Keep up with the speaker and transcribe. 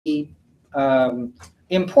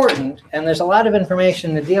important, and there's a lot of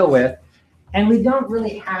information to deal with, and we don't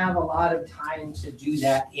really have a lot of time to do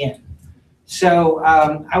that in. So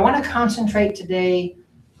I want to concentrate today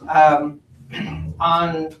on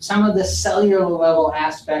some of the cellular level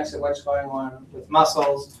aspects of what's going on with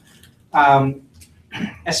muscles,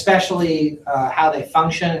 especially how they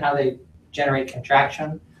function, how they generate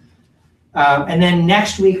contraction. And then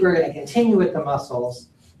next week, we're going to continue with the muscles,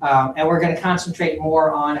 and we're going to concentrate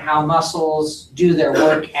more on how muscles do their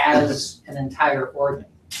work as an entire organ.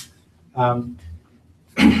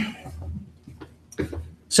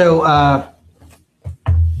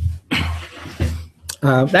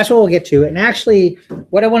 That's what we'll get to. And actually,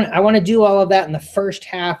 what I want to do all of that in the first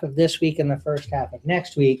half of this week and the first half of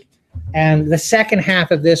next week. And the second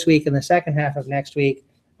half of this week and the second half of next week,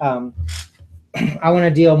 I want to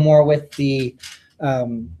deal more with the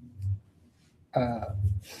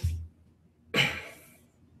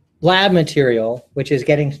lab material, which is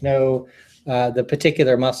getting to know the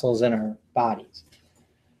particular muscles in our bodies.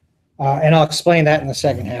 And I'll explain that in the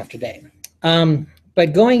second half today.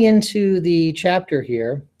 But going into the chapter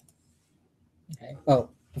here, okay,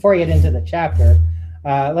 before I get into the chapter,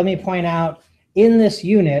 let me point out in this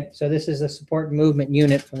unit, so this is the support and movement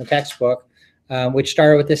unit from the textbook, which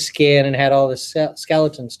started with the skin and had all the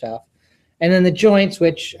skeleton stuff. And then the joints,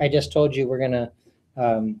 which I just told you we're going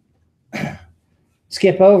to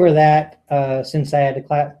skip over that since I had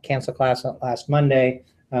to cancel class last Monday.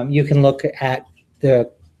 You can look at the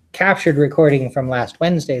captured recording from last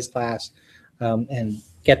Wednesday's class and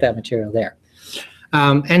get that material there.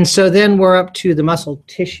 And so then we're up to the muscle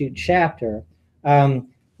tissue chapter.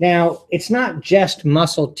 Now, it's not just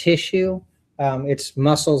muscle tissue, it's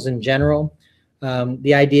muscles in general.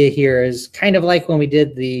 The idea here is kind of like when we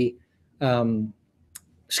did the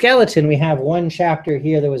skeleton, we have one chapter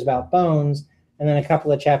here that was about bones, and then a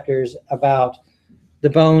couple of chapters about the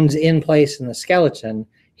bones in place in the skeleton.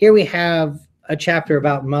 Here we have a chapter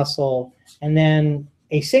about muscle, and then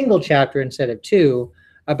a single chapter instead of two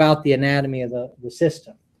about the anatomy of the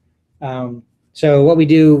system. So what we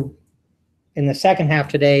do in the second half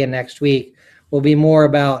today and next week will be more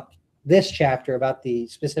about this chapter, about the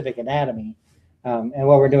specific anatomy. And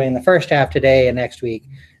what we're doing in the first half today and next week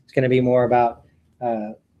is going to be more about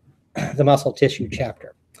the muscle tissue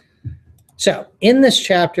chapter. So in this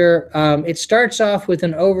chapter, it starts off with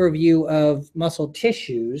an overview of muscle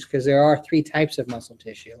tissues, because there are 3 types of muscle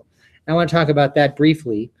tissue. I want to talk about that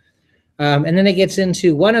briefly. And then it gets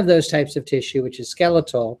into one of those types of tissue, which is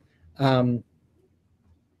skeletal, and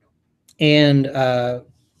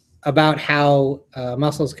about how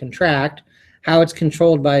muscles contract, how it's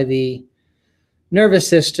controlled by the nervous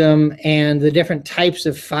system, and the different types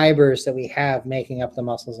of fibers that we have making up the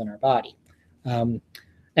muscles in our body.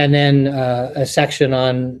 And then a section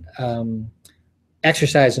on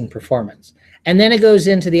exercise and performance. And then it goes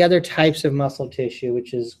into the other types of muscle tissue,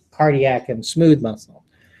 which is cardiac and smooth muscle.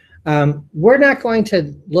 We're not going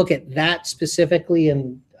to look at that specifically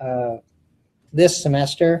in this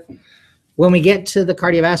semester. When we get to the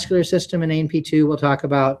cardiovascular system in ANP2, we'll talk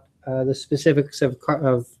about the specifics of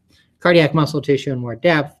cardiac muscle tissue in more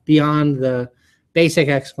depth beyond the basic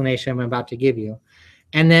explanation I'm about to give you.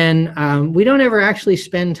 And then we don't ever actually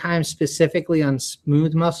spend time specifically on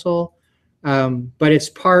smooth muscle, but it's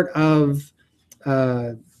part of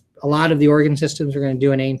a lot of the organ systems we're going to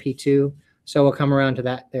do in ANP2, so we'll come around to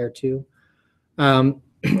that there too. And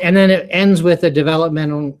then it ends with a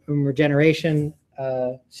developmental regeneration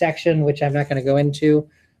section, which I'm not going to go into.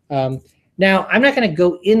 Now, I'm not going to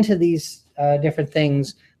go into these different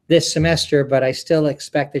things this semester, but I still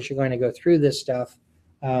expect that you're going to go through this stuff.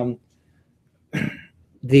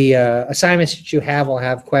 The assignments that you have will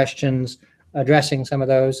have questions addressing some of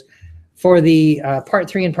those. For the part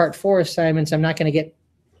 3 and part 4 assignments, I'm not going to get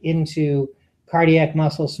into cardiac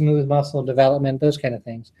muscle, smooth muscle development, those kind of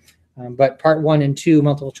things. But part 1 and 2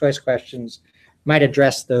 multiple choice questions might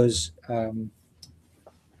address those to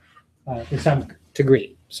some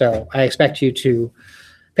degree. So I expect you to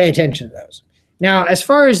pay attention to those. Now, as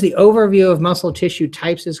far as the overview of muscle tissue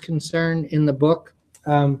types is concerned in the book,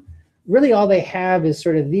 really all they have is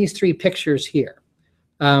sort of these 3 pictures here.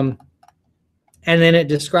 And then it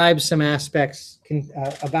describes some aspects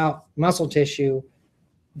about muscle tissue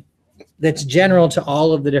that's general to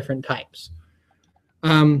all of the different types.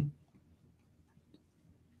 I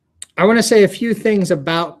want to say a few things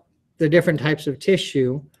about the different types of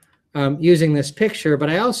tissue using this picture, but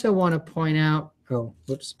I also want to point out,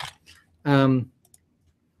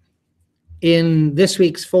 in this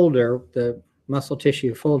week's folder, the muscle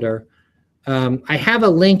tissue folder, I have a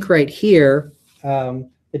link right here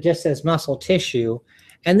that just says muscle tissue,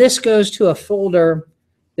 And this goes to a folder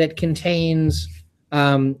that contains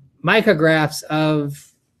micrographs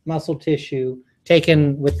of muscle tissue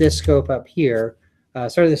taken with this scope up here,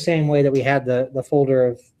 sort of the same way that we had the folder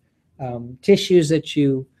of tissues that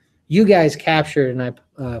you guys captured and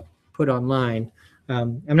I put online.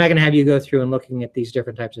 I'm not going to have you go through and looking at these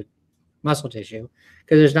different types of muscle tissue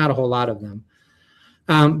because there's not a whole lot of them.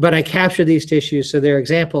 But I captured these tissues, so there are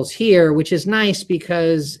examples here, which is nice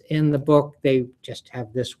because in the book they just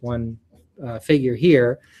have this one figure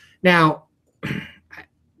here. Now,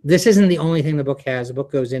 this isn't the only thing the book has. The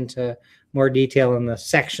book goes into more detail in the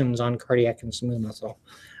sections on cardiac and smooth muscle.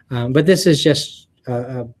 But this is just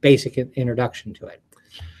a basic introduction to it.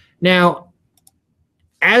 Now,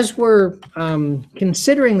 as we're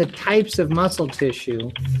considering the types of muscle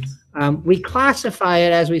tissue, we classify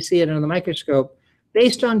it as we see it under the microscope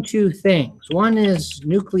based on two things. One is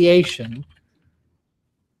nucleation,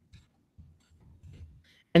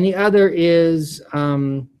 and the other is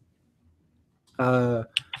what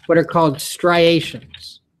are called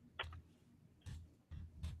striations.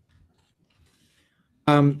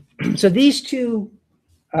 So these two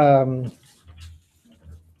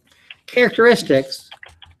characteristics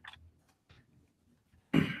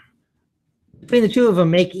between the two of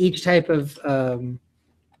them make each type of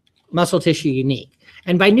muscle tissue unique.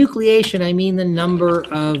 And by nucleation, I mean the number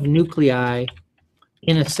of nuclei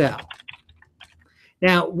in a cell.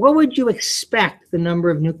 Now, what would you expect the number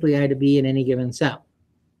of nuclei to be in any given cell?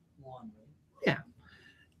 One. Yeah.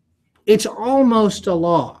 It's almost a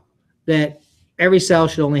law that every cell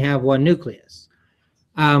should only have one nucleus.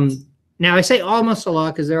 Now, I say almost a law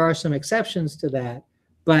because there are some exceptions to that,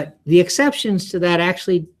 but the exceptions to that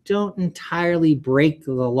actually don't entirely break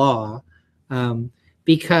the law,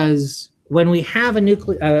 because when we have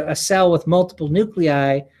a cell with multiple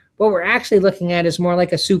nuclei, what we're actually looking at is more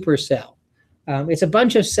like a supercell. It's a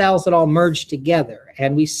bunch of cells that all merge together,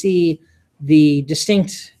 and we see the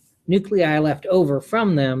distinct nuclei left over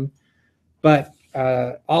from them, but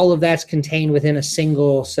all of that's contained within a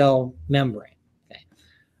single cell membrane.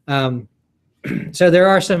 Okay. So there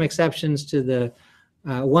are some exceptions to the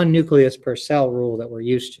one nucleus per cell rule that we're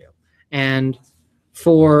used to. And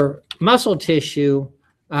for muscle tissue,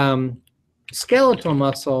 skeletal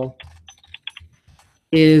muscle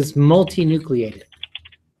is multinucleated.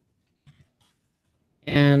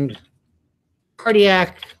 And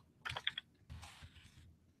cardiac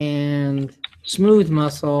and smooth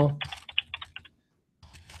muscle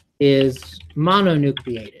is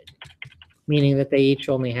mononucleated, meaning that they each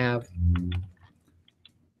only have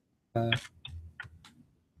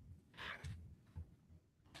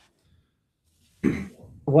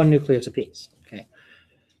one nucleus apiece. Okay.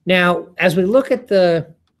 Now, as we look at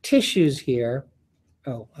the tissues here,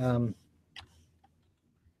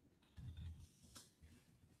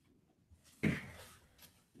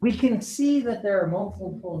 we can see that there are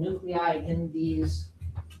multiple nuclei in these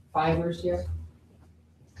fibers here.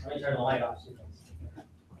 Let me turn the light off so you can see.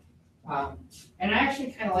 And I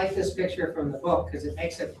actually kind of like this picture from the book because it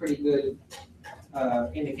makes a pretty good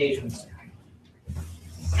indication.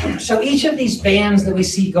 So each of these bands that we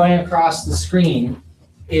see going across the screen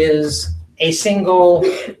is a single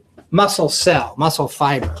muscle cell, muscle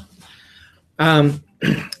fiber. And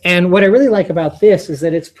what I really like about this is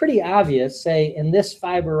that it's pretty obvious. Say in this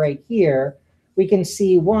fiber right here, we can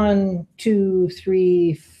see 1, 2,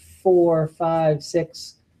 3, 4, 5,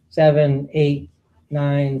 6, 7, 8,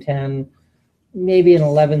 9, 10, maybe an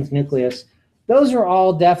 11th nucleus. Those are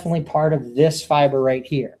all definitely part of this fiber right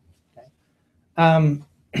here. Okay.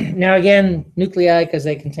 Now again, nuclei, because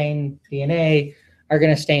they contain DNA, are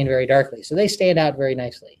going to stain very darkly. So they stand out very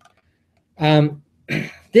nicely.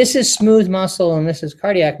 This is smooth muscle and this is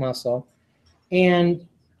cardiac muscle. And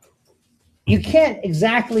you can't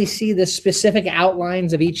exactly see the specific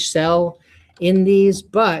outlines of each cell in these,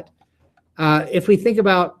 but if we think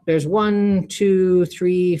about, there's 1, 2,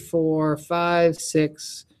 3, 4, 5,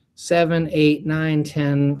 6, 7, 8, 9,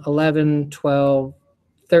 10, 11, 12,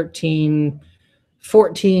 13,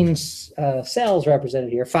 14 cells represented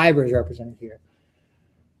here, fibers represented here.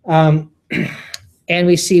 And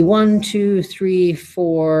we see 1, 2, 3,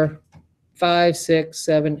 4, 5, 6,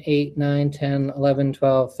 7, 8, 9, 10, 11,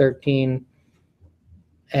 12, 13,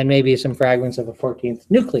 and maybe some fragments of a 14th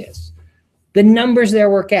nucleus. The numbers there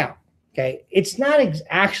work out. Okay, it's not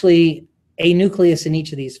actually a nucleus in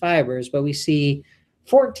each of these fibers, but we see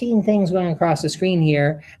 14 things going across the screen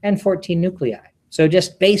here and 14 nuclei. So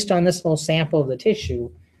just based on this little sample of the tissue,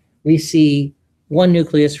 we see one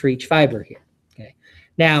nucleus for each fiber here. Okay,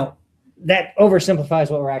 now that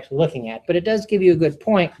oversimplifies what we're actually looking at, but it does give you a good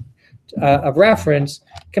point of reference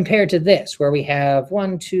compared to this, where we have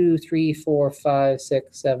 1, 2, 3, 4, 5,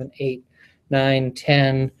 6, 7, 8, 9,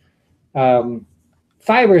 10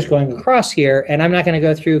 fibers going across here. And I'm not going to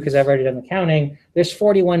go through because I've already done the counting. There's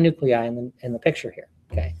 41 nuclei in the picture here.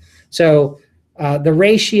 Okay, so the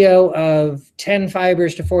ratio of 10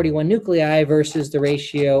 fibers to 41 nuclei versus the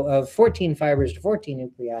ratio of 14 fibers to 14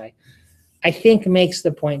 nuclei, I think makes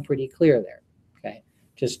the point pretty clear there. Okay,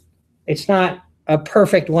 just it's not a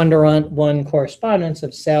perfect one-to-one correspondence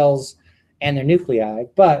of cells and their nuclei,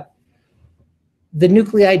 but the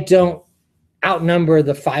nuclei don't outnumber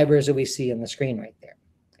the fibers that we see on the screen right there.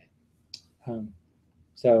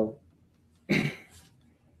 So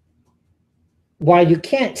while you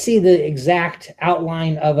can't see the exact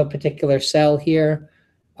outline of a particular cell here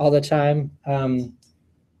all the time,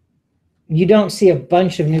 you don't see a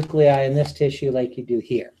bunch of nuclei in this tissue like you do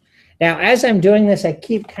here. Now, as I'm doing this, I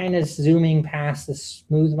keep kind of zooming past the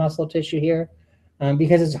smooth muscle tissue here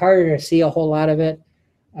because it's harder to see a whole lot of it.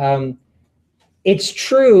 It's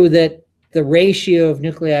true that the ratio of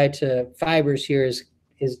nuclei to fibers here is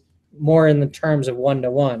more in the terms of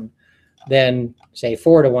 1-to-1 than, say,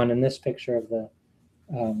 4-to-1 in this picture of the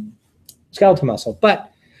skeletal muscle.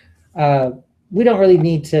 But we don't really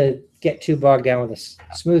need to get too bogged down with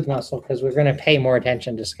the smooth muscle because we're going to pay more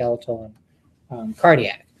attention to skeletal and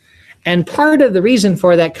cardiac. And part of the reason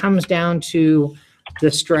for that comes down to the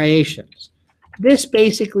striations. This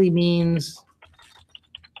basically means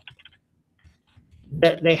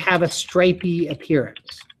that they have a stripy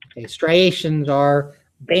appearance. Okay, striations are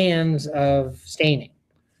bands of staining.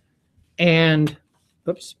 And,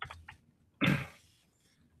 oops,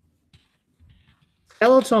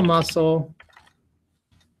 skeletal muscle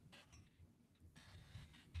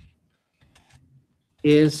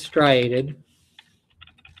is striated.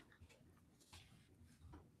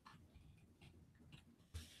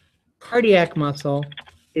 Cardiac muscle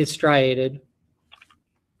is striated.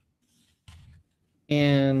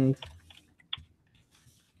 And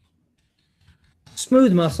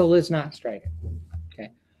smooth muscle is not striated.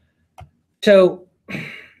 Okay. So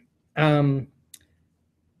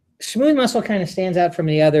smooth muscle kind of stands out from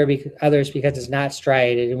the others because it's not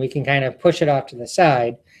striated, and we can kind of push it off to the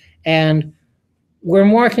side. And we're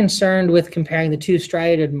more concerned with comparing the two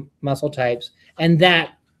striated muscle types, and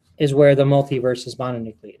that is where the multi versus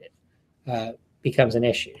mononucleated becomes an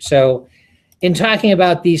issue. So in talking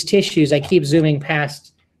about these tissues, I keep zooming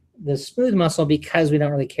past the smooth muscle because we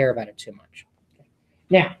don't really care about it too much.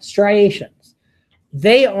 Now, striations.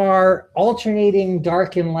 They are alternating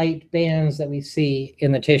dark and light bands that we see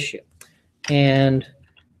in the tissue. And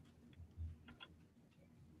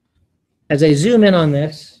as I zoom in on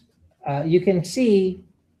this, you can see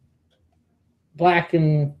black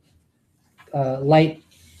and light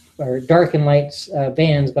or dark and light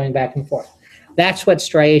bands going back and forth. That's what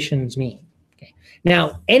striations mean. Okay.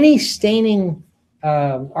 Now, any staining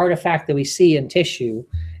artifact that we see in tissue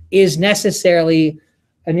is necessarily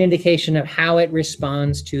an indication of how it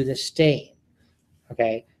responds to the stain.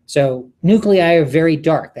 Okay, so nuclei are very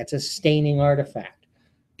dark. That's a staining artifact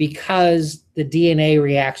because the DNA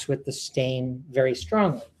reacts with the stain very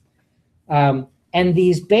strongly. And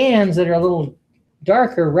these bands that are a little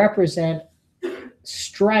darker represent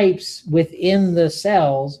stripes within the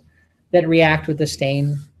cells that react with the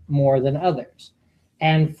stain more than others.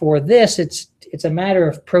 And for this, it's a matter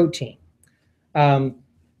of protein.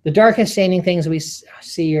 The darkest staining things we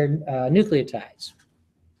see are nucleotides,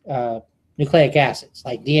 nucleic acids,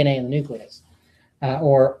 like DNA in the nucleus,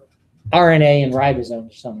 or RNA and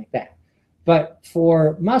ribosomes or something like that. But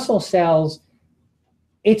for muscle cells,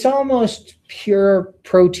 it's almost pure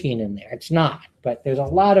protein in there. It's not, but there's a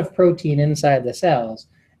lot of protein inside the cells.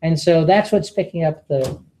 And so that's what's picking up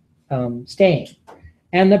the stain.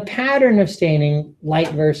 And the pattern of staining, light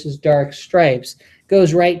versus dark stripes,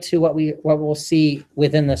 goes right to what we'll see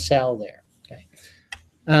within the cell there. Okay.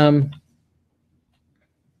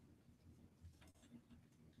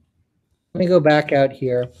 Let me go back out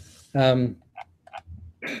here.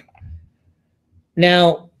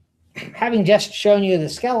 Now, having just shown you the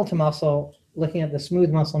skeletal muscle, looking at the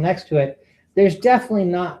smooth muscle next to it, there's definitely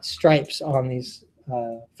not stripes on these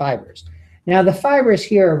fibers. Now, the fibers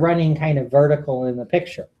here are running kind of vertical in the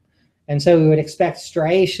picture. And so we would expect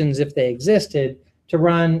striations, if they existed, to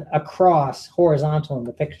run across horizontal in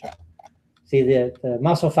the picture. See, the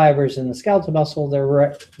muscle fibers in the skeletal muscle,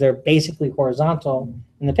 they're basically horizontal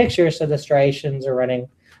in the picture, so the striations are running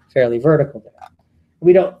fairly vertical there.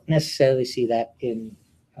 We don't necessarily see that in,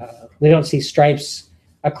 we don't see stripes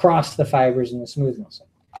across the fibers in the smooth muscle.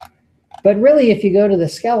 But really, if you go to the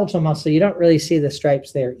skeletal muscle, you don't really see the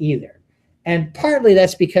stripes there either. And partly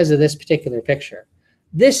that's because of this particular picture.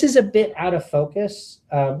 This is a bit out of focus.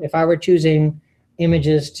 If I were choosing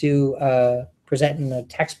images to present in a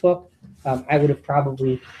textbook, I would have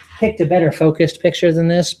probably picked a better focused picture than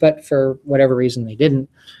this, but for whatever reason they didn't.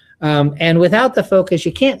 And without the focus,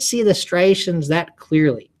 you can't see the striations that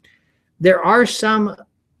clearly. There are some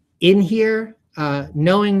in here.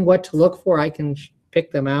 Knowing what to look for, I can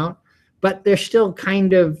pick them out, but they're still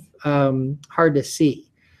kind of hard to see.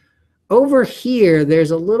 Over here,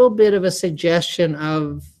 there's a little bit of a suggestion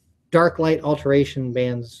of dark light alteration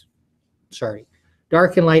bands,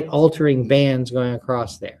 dark and light altering bands going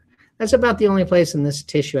across there. That's about the only place in this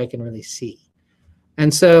tissue I can really see.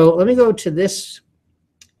 And so let me go to this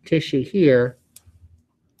tissue here,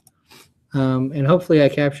 and hopefully I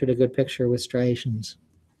captured a good picture with striations.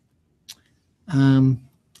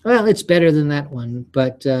 Well, it's better than that one,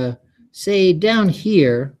 but say down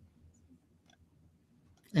here,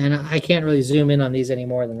 and I can't really zoom in on these any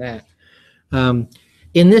more than that.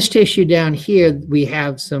 In this tissue down here, we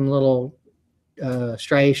have some little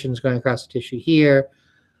striations going across the tissue here.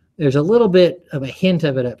 There's a little bit of a hint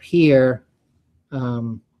of it up here.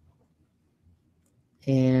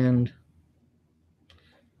 And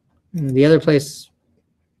the other place,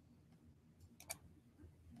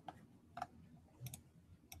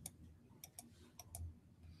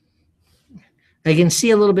 I can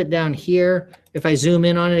see a little bit down here. If I zoom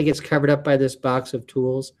in on it, it gets covered up by this box of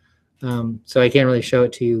tools. So I can't really show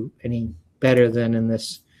it to you any better than in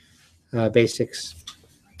this basics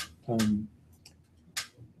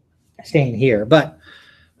stain here. But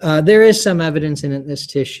there is some evidence in this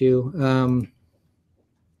tissue.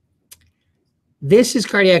 This is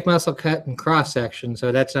cardiac muscle cut and cross section,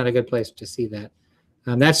 so that's not a good place to see that.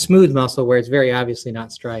 That's smooth muscle where it's very obviously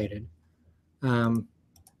not striated. And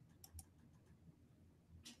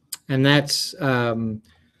that's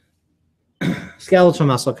skeletal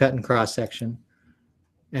muscle cut and cross section.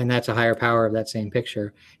 And that's a higher power of that same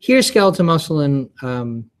picture. Here's skeletal muscle in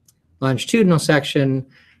longitudinal section.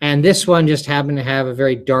 And this one just happened to have a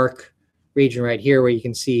very dark region right here where you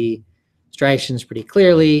can see striations pretty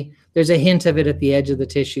clearly. There's a hint of it at the edge of the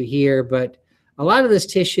tissue here, but a lot of this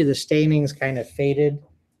tissue, the staining's kind of faded.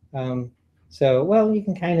 So, well, you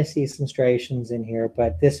can kind of see some striations in here,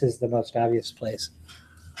 but this is the most obvious place.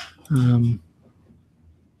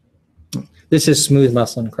 This is smooth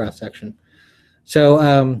muscle and cross section.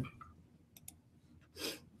 So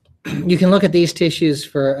you can look at these tissues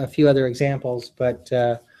for a few other examples, but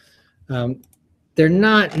they're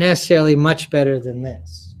not necessarily much better than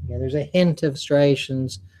this. Yeah, there's a hint of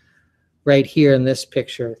striations right here in this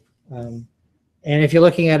picture. And if you're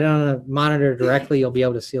looking at it on a monitor directly, you'll be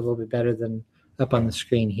able to see a little bit better than up on the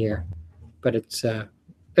screen here. But it's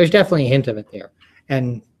there's definitely a hint of it there.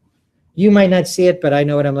 And you might not see it, but I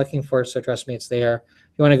know what I'm looking for, so trust me, it's there.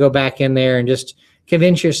 You want to go back in there and just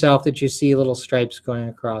convince yourself that you see little stripes going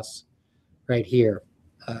across right here.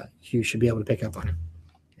 You should be able to pick up on it.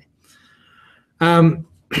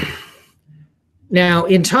 Now,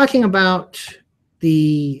 in talking about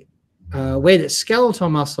the way that skeletal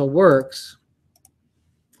muscle works,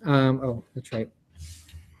 oh, that's right.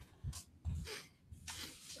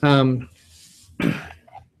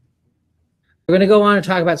 We're going to go on and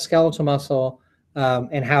talk about skeletal muscle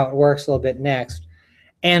and how it works a little bit next.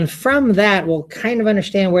 And from that, we'll kind of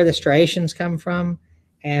understand where the striations come from.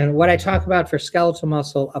 And what I talk about for skeletal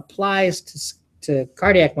muscle applies to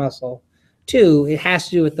cardiac muscle too. It has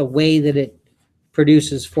to do with the way that it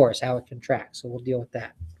produces force, how it contracts. So we'll deal with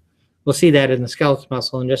that. We'll see that in the skeletal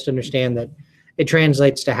muscle and just understand that it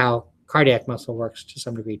translates to how cardiac muscle works to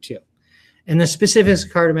some degree too. And the specifics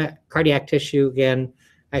of cardiac tissue, again,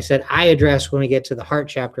 I said I address when we get to the heart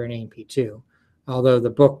chapter in A&P 2, although the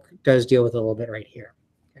book does deal with it a little bit right here.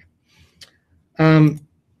 Okay.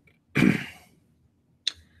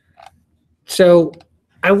 So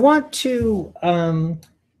I want to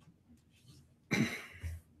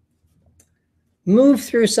move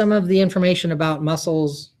through some of the information about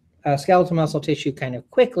muscles, skeletal muscle tissue kind of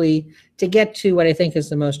quickly to get to what I think is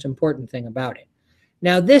the most important thing about it.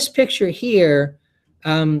 Now, this picture here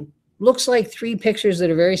looks like three pictures that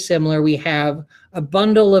are very similar. We have a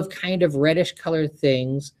bundle of kind of reddish colored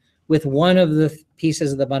things with one of the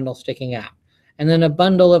pieces of the bundle sticking out. And then a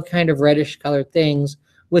bundle of kind of reddish colored things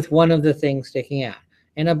with one of the things sticking out.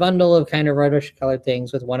 And a bundle of kind of reddish colored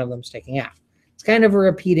things with one of them sticking out. It's kind of a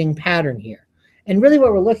repeating pattern here. And really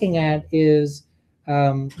what we're looking at is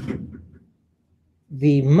the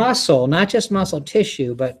muscle, not just muscle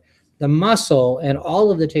tissue, but the muscle and all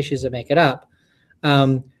of the tissues that make it up,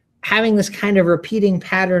 having this kind of repeating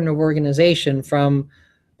pattern of organization from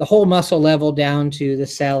the whole muscle level down to the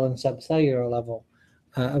cell and subcellular level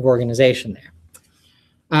of organization there.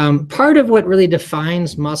 Part of what really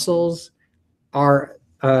defines muscles are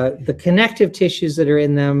the connective tissues that are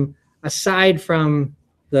in them, aside from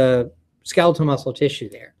the skeletal muscle tissue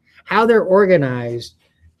there. How they're organized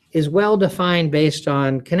is well defined based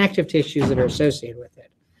on connective tissues that are associated with it.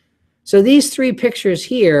 So these three pictures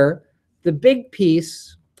here, the big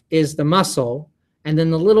piece is the muscle, and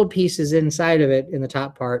then the little pieces inside of it in the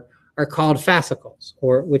top part are called fascicles,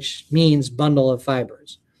 which means bundle of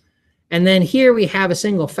fibers. And then here we have a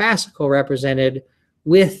single fascicle represented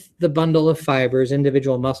with the bundle of fibers,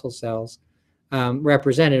 individual muscle cells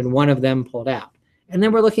represented, one of them pulled out. And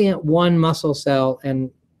then we're looking at one muscle cell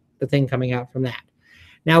and the thing coming out from that.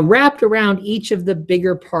 Now, wrapped around each of the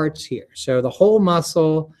bigger parts here, so the whole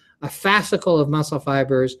muscle, a fascicle of muscle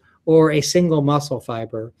fibers, or a single muscle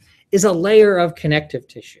fiber, is a layer of connective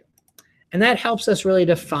tissue. And that helps us really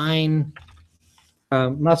define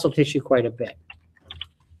muscle tissue quite a bit.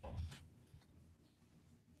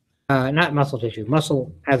 Not muscle tissue,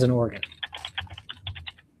 muscle as an organ.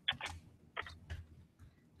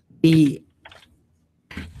 The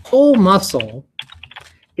whole muscle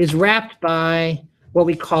is wrapped by what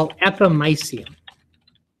we call epimysium.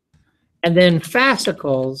 And then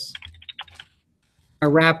fascicles are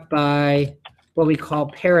wrapped by what we call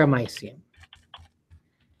perimysium.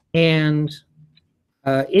 And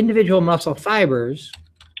individual muscle fibers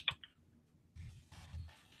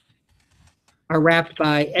are wrapped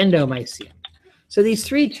by endomysium. So these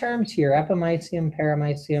three terms here, epimysium,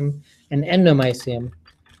 perimysium, and endomysium,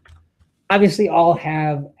 obviously all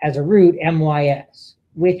have as a root MYS,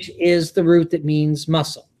 which is the root that means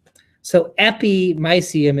muscle. So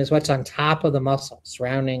epimysium is what's on top of the muscle,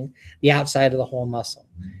 surrounding the outside of the whole muscle.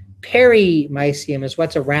 Perimysium is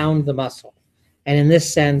what's around the muscle. And in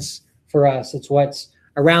this sense, for us, it's what's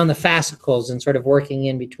around the fascicles and sort of working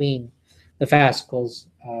in between the fascicles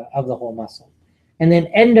of the whole muscle. And then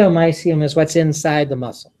endomysium is what's inside the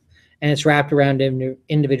muscle, and it's wrapped around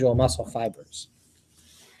individual muscle fibers.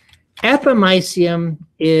 Epimysium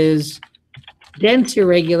is dense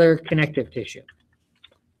irregular connective tissue.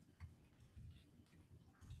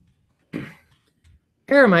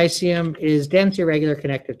 Perimysium is dense irregular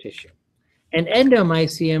connective tissue. And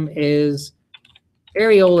endomysium is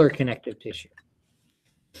areolar connective tissue.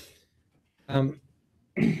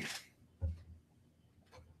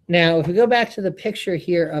 Now, if we go back to the picture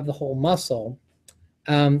here of the whole muscle,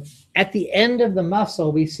 at the end of the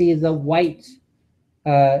muscle, we see the white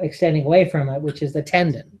extending away from it, which is the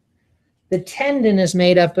tendon. The tendon is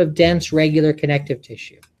made up of dense, regular connective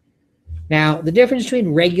tissue. Now, the difference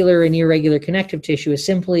between regular and irregular connective tissue is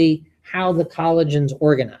simply how the collagen's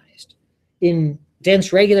organized. In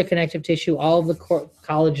dense, regular connective tissue, all of the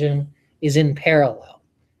collagen is in parallel.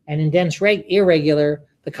 And in dense, irregular,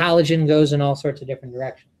 the collagen goes in all sorts of different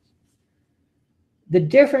directions. The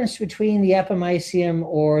difference between the epimysium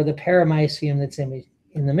or the perimysium that's in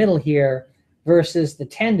the middle here versus the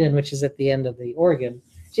tendon, which is at the end of the organ,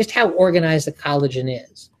 just how organized the collagen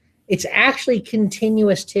is. It's actually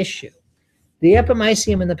continuous tissue. The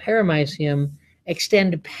epimysium and the perimysium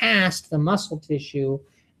extend past the muscle tissue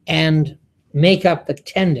and make up the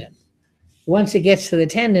tendon. Once it gets to the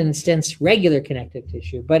tendon, it's dense regular connective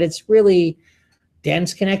tissue, but it's really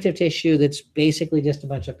dense connective tissue that's basically just a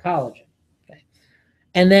bunch of collagen. Okay?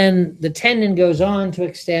 And then the tendon goes on to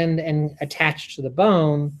extend and attach to the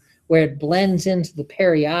bone, where it blends into the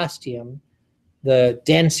periosteum, the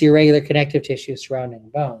dense irregular connective tissue surrounding the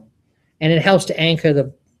bone. And it helps to anchor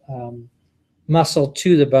the muscle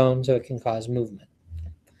to the bone so it can cause movement.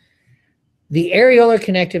 The areolar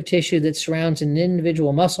connective tissue that surrounds an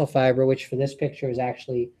individual muscle fiber, which for this picture is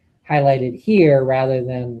actually highlighted here rather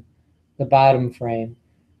than the bottom frame,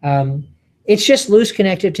 it's just loose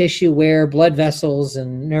connective tissue where blood vessels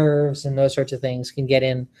and nerves and those sorts of things can get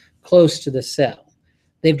in close to the cell.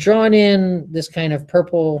 They've drawn in this kind of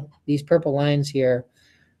these purple lines here,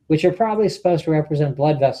 which are probably supposed to represent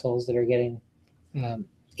blood vessels that are getting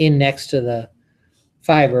in next to the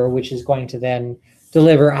fiber, which is going to then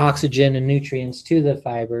deliver oxygen and nutrients to the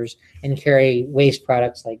fibers and carry waste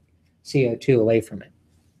products like CO2 away from it.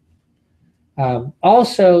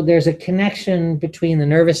 Also, there's a connection between the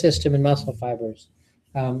nervous system and muscle fibers.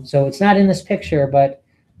 So it's not in this picture, but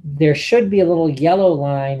there should be a little yellow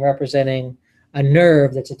line representing a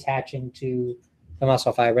nerve that's attaching to the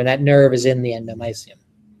muscle fiber, and that nerve is in the endomysium.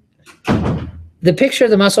 The picture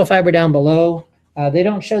of the muscle fiber down below, they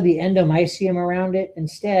don't show the endomysium around it.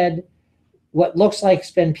 Instead, what looks like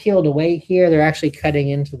it's been peeled away here, they're actually cutting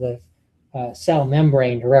into the cell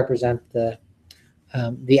membrane to represent the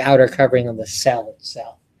outer covering of the cell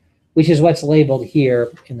itself. which is what's labeled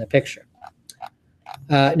here in the picture.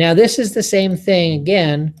 Now, this is the same thing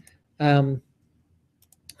again of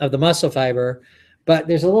the muscle fiber, but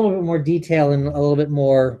there's a little bit more detail and a little bit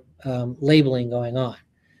more labeling going on.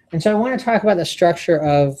 And so I want to talk about the structure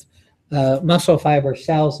of muscle fiber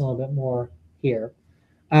cells a little bit more here.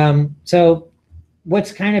 So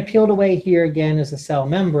what's kind of peeled away here again is the cell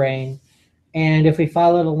membrane. And if we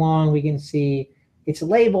follow it along, we can see it's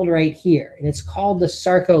labeled right here, and it's called the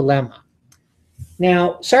sarcolemma.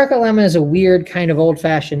 Now, sarcolemma is a weird kind of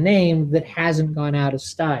old-fashioned name that hasn't gone out of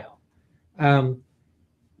style.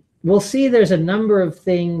 We'll see there's a number of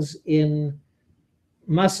things in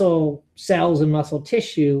muscle cells and muscle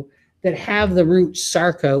tissue that have the root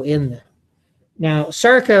sarco in them. Now,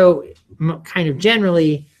 sarco kind of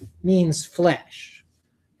generally means flesh.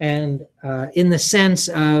 And in the sense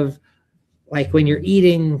of like when you're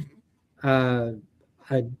eating a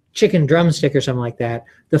chicken drumstick or something like that,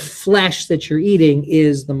 the flesh that you're eating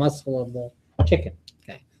is the muscle of the chicken.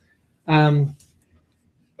 Okay.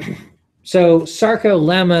 So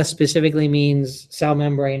sarcolemma specifically means cell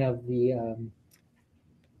membrane of the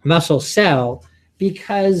muscle cell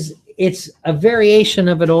because it's a variation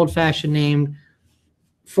of an old-fashioned name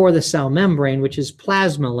for the cell membrane, which is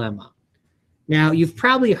plasmalemma. Now, you've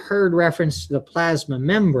probably heard reference to the plasma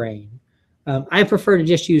membrane. I prefer to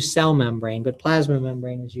just use cell membrane, but plasma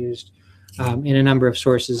membrane is used in a number of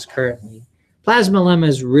sources currently. Plasmalemma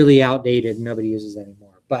is really outdated. Nobody uses it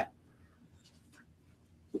anymore, but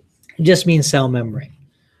it just means cell membrane.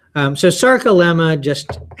 So sarcolemma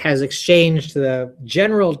just has exchanged the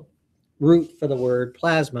general root for the word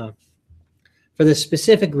plasma for the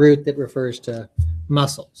specific root that refers to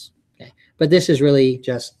muscles. Okay? But this is really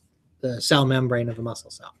just the cell membrane of a muscle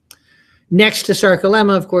cell. Next to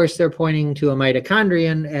sarcolemma, of course, they're pointing to a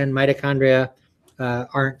mitochondrion, and mitochondria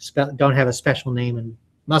don't have a special name in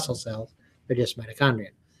muscle cells. They're just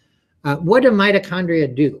mitochondria. What do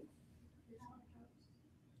mitochondria do?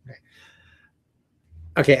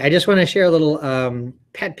 Okay, I just want to share a little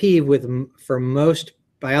pet peeve for most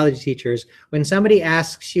biology teachers. When somebody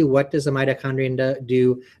asks you what does a mitochondrion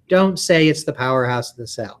do, don't say it's the powerhouse of the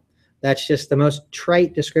cell. That's just the most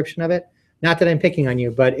trite description of it. Not that I'm picking on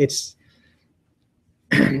you, but it's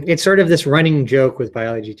sort of this running joke with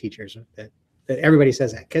biology teachers that everybody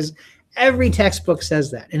says that because every textbook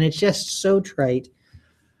says that, and it's just so trite.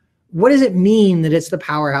 What does it mean that it's the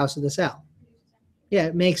powerhouse of the cell? Yeah,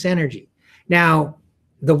 it makes energy. Now,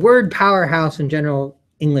 the word powerhouse in general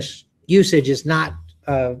English usage is not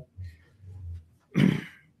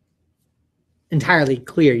entirely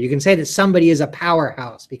clear. You can say that somebody is a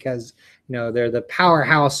powerhouse because they're the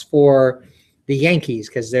powerhouse for the Yankees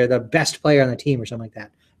because they're the best player on the team or something like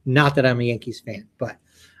that. Not that I'm a Yankees fan, but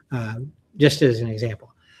just as an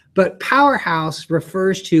example. But powerhouse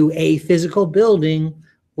refers to a physical building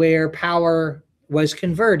where power was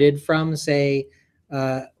converted from, say,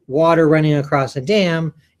 water running across a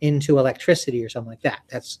dam into electricity or something like that.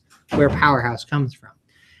 That's where powerhouse comes from.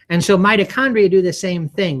 And so mitochondria do the same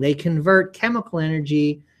thing. They convert chemical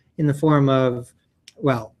energy in the form of,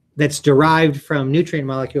 well, that's derived from nutrient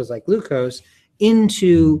molecules like glucose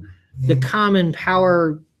into the common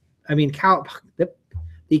power,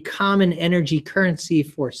 the common energy currency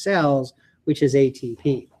for cells, which is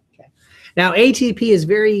ATP. Okay. Now, ATP is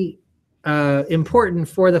very important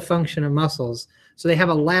for the function of muscles. So they have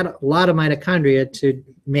a lot of mitochondria to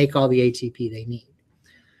make all the ATP they need.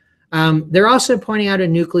 They're also pointing out a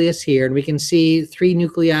nucleus here, and we can see 3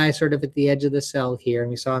 nuclei sort of at the edge of the cell here,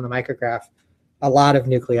 and we saw in the micrograph a lot of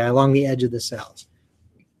nuclei along the edge of the cells.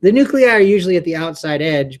 The nuclei are usually at the outside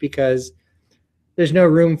edge because there's no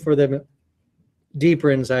room for them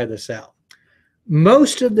deeper inside the cell.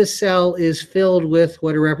 Most of the cell is filled with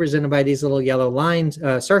what are represented by these little yellow lines,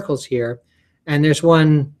 circles here, and there's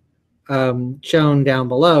one shown down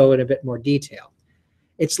below in a bit more detail.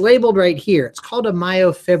 It's labeled right here. It's called a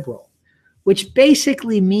myofibril, which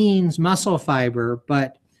basically means muscle fiber,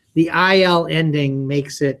 but the IL ending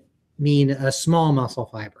makes it mean a small muscle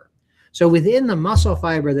fiber. So within the muscle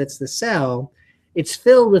fiber that's the cell, it's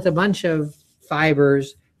filled with a bunch of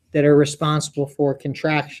fibers that are responsible for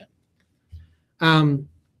contraction.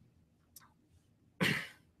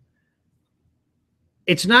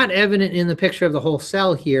 It's not evident in the picture of the whole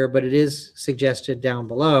cell here, but it is suggested down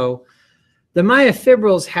below. The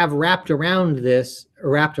myofibrils have wrapped around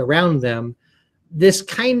them, this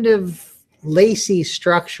kind of lacy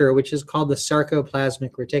structure, which is called the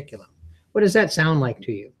sarcoplasmic reticulum. What does that sound like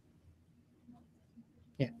to you?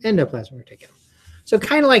 Yeah, endoplasmic reticulum. So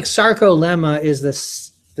kind of like sarcolemma is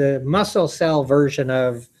the muscle cell version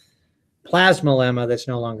of plasmalemma that's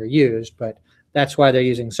no longer used, but That's why they're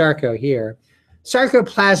using sarco here.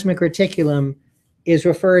 Sarcoplasmic reticulum is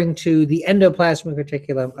referring to the endoplasmic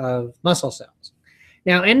reticulum of muscle cells.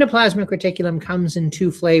 Now, endoplasmic reticulum comes in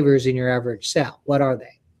two flavors in your average cell. What are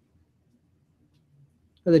they?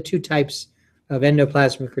 What are the two types of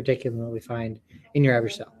endoplasmic reticulum that we find in your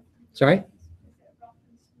average cell? Sorry?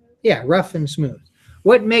 Yeah, rough and smooth.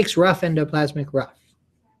 What makes rough endoplasmic rough?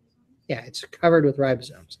 Yeah, it's covered with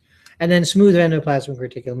ribosomes. And then smooth endoplasmic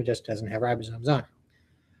reticulum just doesn't have ribosomes on it.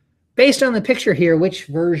 Based on the picture here, which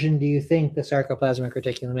version do you think the sarcoplasmic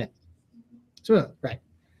reticulum is? Smooth, right.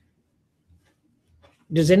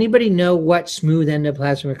 Does anybody know what smooth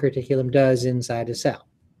endoplasmic reticulum does inside a cell?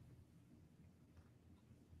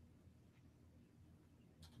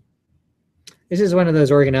 This is one of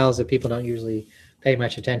those organelles that people don't usually pay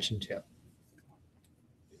much attention to.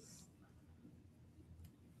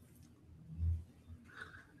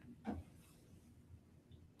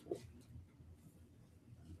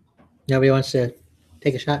 Nobody wants to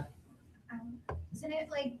take a shot? Doesn't it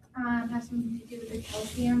like have something to do with the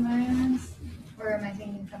calcium ions? Or am I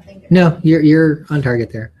thinking something different? No, you're on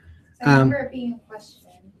target there. So I remember it being a question.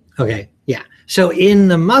 Okay, yeah. So in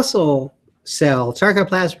the muscle cell,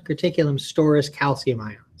 sarcoplasmic reticulum stores calcium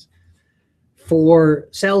ions. For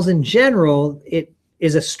cells in general, it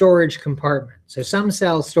is a storage compartment. So some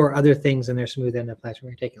cells store other things in their smooth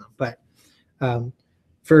endoplasmic reticulum, but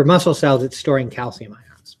for muscle cells, it's storing calcium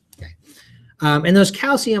ions. Okay. And those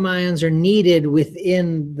calcium ions are needed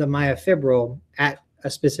within the myofibril at a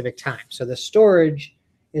specific time. So the storage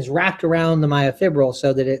is wrapped around the myofibril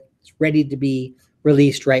so that it's ready to be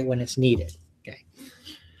released right when it's needed. Okay.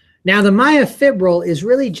 Now the myofibril is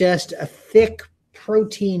really just a thick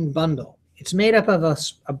protein bundle. It's made up of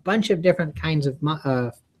a bunch of different kinds of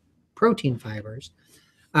protein fibers.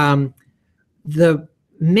 The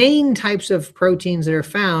main types of proteins that are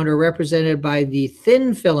found are represented by the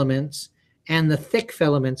thin filaments and the thick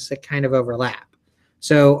filaments that kind of overlap.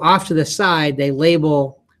 So off to the side, they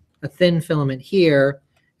label a thin filament here,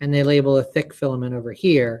 and they label a thick filament over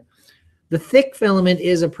here. The thick filament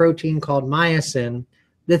is a protein called myosin.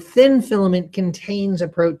 The thin filament contains a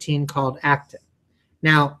protein called actin.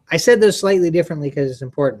 Now, I said those slightly differently because it's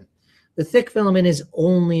important. The thick filament is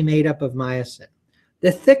only made up of myosin.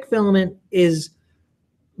 The thick filament is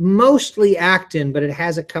mostly actin, but it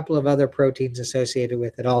has a couple of other proteins associated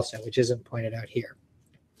with it also, which isn't pointed out here.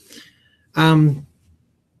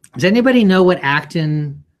 Does anybody know what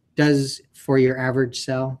actin does for your average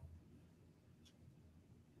cell?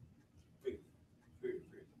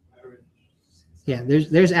 Yeah,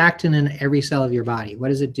 there's actin in every cell of your body. What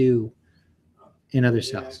does it do in other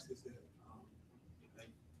cells?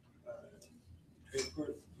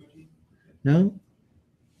 No?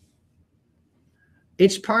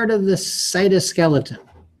 It's part of the cytoskeleton.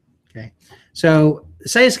 Okay, so the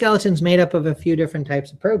cytoskeleton is made up of a few different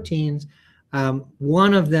types of proteins.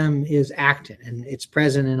 One of them is actin, and it's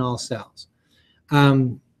present in all cells.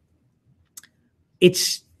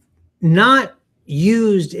 It's not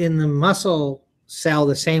used in the muscle cell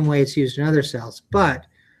the same way it's used in other cells, but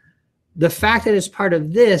the fact that it's part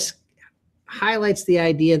of this highlights the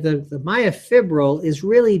idea that the myofibril is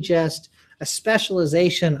really just a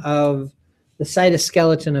specialization of the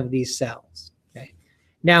cytoskeleton of these cells. Okay.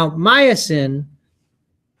 Now, myosin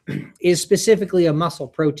is specifically a muscle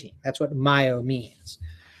protein. That's what myo means.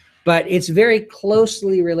 But it's very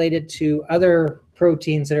closely related to other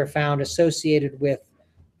proteins that are found associated with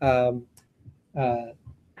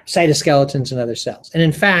cytoskeletons in other cells. And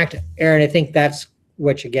in fact, Aaron, I think that's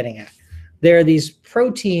what you're getting at. There are these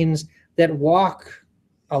proteins that walk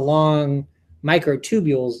along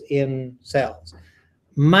microtubules in cells.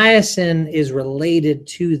 Myosin is related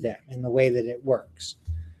to them in the way that it works.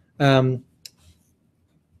 I've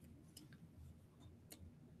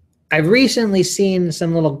recently seen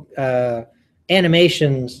some little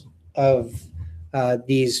animations of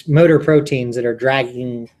these motor proteins that are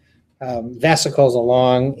dragging vesicles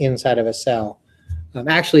along inside of a cell.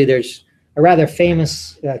 Actually, there's a rather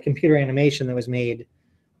famous computer animation that was made,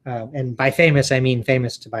 and by famous, I mean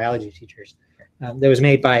famous to biology teachers, that was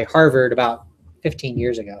made by Harvard about 15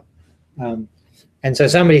 years ago. And so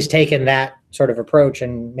somebody's taken that sort of approach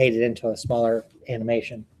and made it into a smaller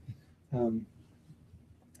animation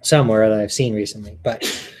somewhere that I've seen recently. But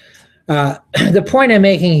the point I'm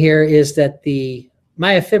making here is that the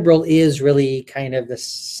myofibril is really kind of the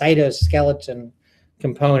cytoskeleton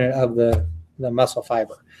component of the muscle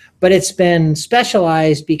fiber. But it's been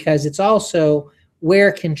specialized because it's also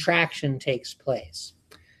where contraction takes place.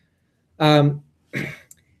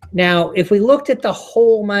 Now, if we looked at the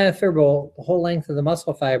whole myofibril, the whole length of the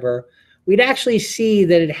muscle fiber, we'd actually see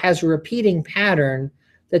that it has a repeating pattern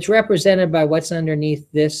that's represented by what's underneath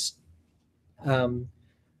this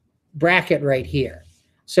bracket right here.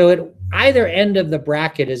 So at either end of the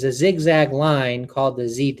bracket is a zigzag line called the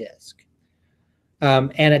Z-disc.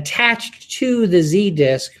 And attached to the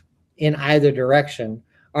Z-disc in either direction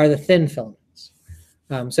are the thin filaments.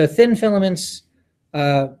 So thin filaments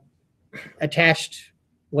attached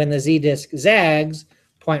when the Z-disc zags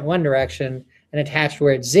point one direction, and attached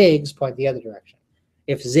where it zigs point the other direction.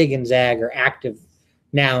 If zig and zag are active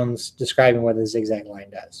nouns describing what the zigzag line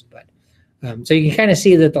does. But so you can kind of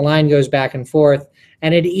see that the line goes back and forth,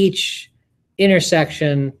 and at each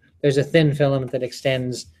intersection, there's a thin filament that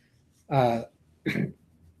extends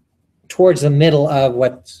towards the middle of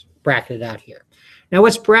what's bracketed out here. Now,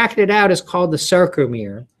 what's bracketed out is called the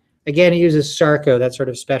sarcomere. Again, it uses sarco, that sort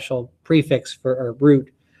of special prefix for, or root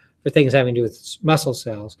for things having to do with muscle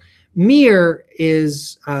cells. Mere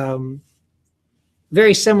is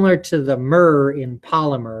very similar to the mer in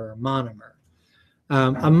polymer or monomer.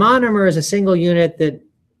 A monomer is a single unit that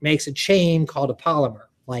makes a chain called a polymer,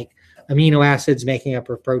 like amino acids making up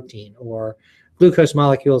a protein or glucose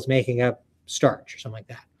molecules making up starch or something like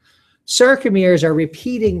that. Sarcomeres are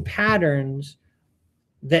repeating patterns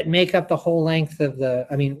that make up the whole length of the,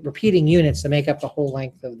 repeating units that make up the whole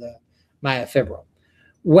length of the myofibril.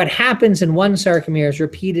 What happens in one sarcomere is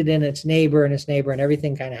repeated in its neighbor and its neighbor, and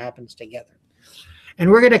everything kind of happens together.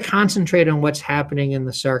 And we're going to concentrate on what's happening in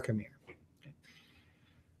the sarcomere.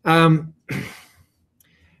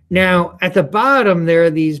 Now, at the bottom, there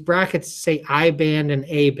are these brackets that say I band and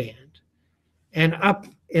A band. And up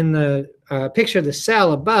in the picture of the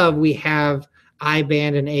cell above, we have I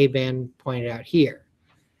band and A band pointed out here.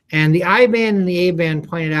 And the I band and the A band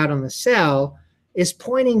pointed out on the cell is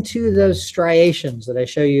pointing to those striations that I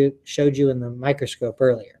showed you in the microscope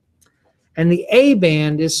earlier. And the A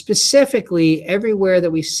band is specifically everywhere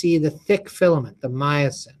that we see the thick filament, the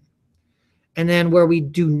myosin. And then where we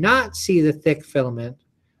do not see the thick filament,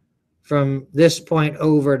 from this point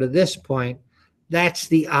over to this point, that's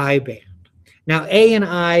the I band. Now, A and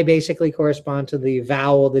I basically correspond to the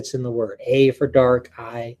vowel that's in the word. A for dark,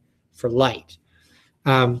 I for light.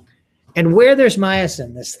 And where there's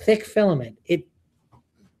myosin, this thick filament, it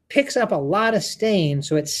picks up a lot of stain,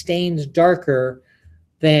 so it stains darker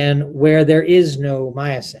than where there is no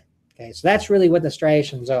myosin. Okay, so that's really what the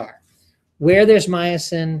striations are. Where there's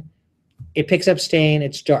myosin, it picks up stain,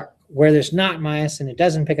 it's dark. Where there's not myosin, it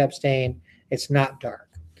doesn't pick up stain, it's not dark.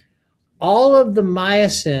 All of the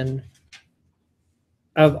myosin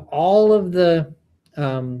of all of the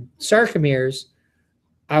sarcomeres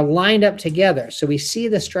are lined up together. So we see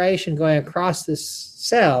the striation going across this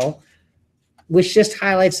cell, which just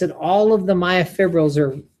highlights that all of the myofibrils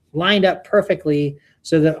are lined up perfectly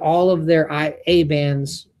so that all of their A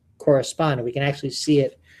bands correspond. We can actually see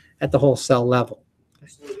it at the whole cell level.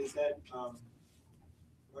 So is that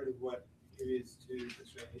part of what is to the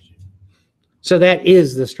striation? So that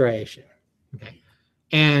is the striation. Okay.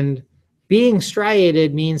 And being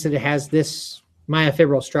striated means that it has this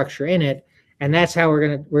myofibril structure in it, and that's how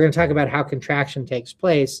we're gonna talk about how contraction takes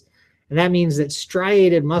place. And that means that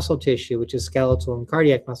striated muscle tissue, which is skeletal and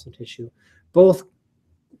cardiac muscle tissue, both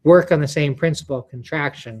work on the same principle of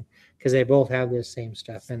contraction because they both have this same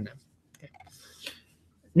stuff in them. Okay.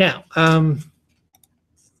 Now,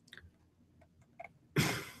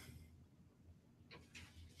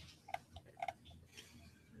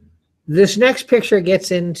 this next picture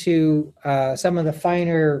gets into some of the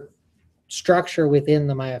finer structure within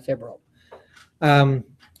the myofibril.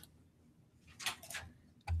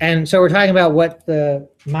 And so we're talking about what the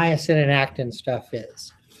myosin and actin stuff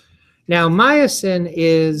is. Now, myosin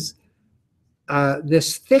is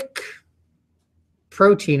this thick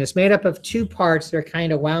protein. It's made up of two parts that are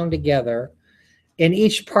kind of wound together, and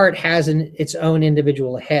each part has its own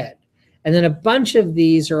individual head. And then a bunch of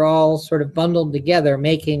these are all sort of bundled together,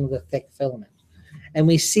 making the thick filament. And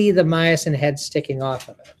we see the myosin head sticking off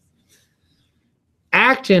of it.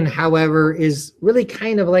 Actin, however, is really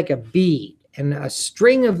kind of like a bead, and a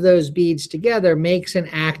string of those beads together makes an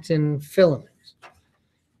actin filament.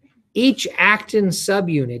 Each actin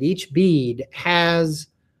subunit, each bead, has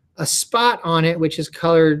a spot on it, which is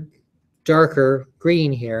colored darker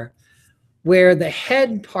green here, where the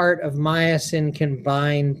head part of myosin can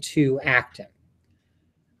bind to actin.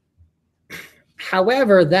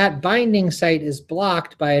 However, that binding site is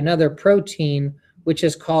blocked by another protein, which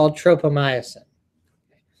is called tropomyosin.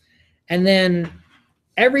 And then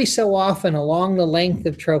every so often along the length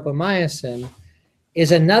of tropomyosin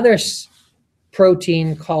is another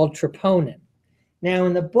protein called troponin. Now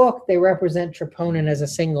in the book, they represent troponin as a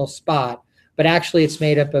single spot, but actually it's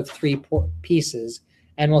made up of three pieces,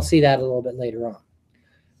 and we'll see that a little bit later on.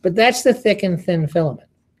 But that's the thick and thin filament.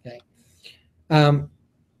 Okay,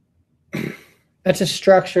 that's a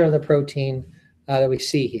structure of the protein that we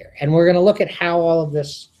see here, and we're going to look at how all of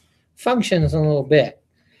this functions in a little bit.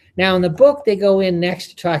 Now, in the book, they go in next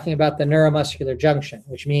to talking about the neuromuscular junction,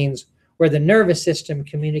 which means where the nervous system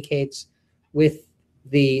communicates with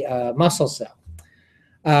the muscle cell.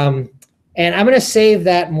 And I'm going to save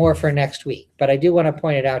that more for next week, but I do want to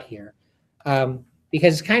point it out here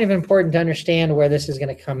because it's kind of important to understand where this is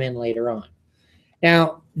going to come in later on.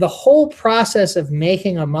 Now, the whole process of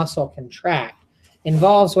making a muscle contract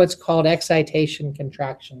involves what's called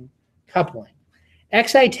excitation-contraction coupling.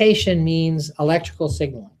 Excitation means electrical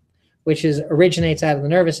signaling, which originates out of the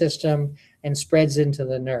nervous system and spreads into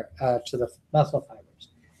the to the muscle fibers.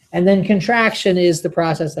 And then contraction is the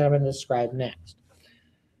process that I'm going to describe next.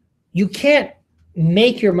 You can't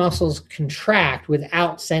make your muscles contract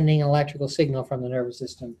without sending an electrical signal from the nervous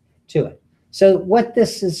system to it. So what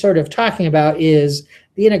this is sort of talking about is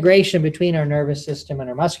the integration between our nervous system and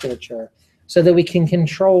our musculature so that we can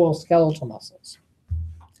control skeletal muscles.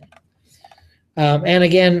 And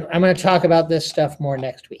again, I'm going to talk about this stuff more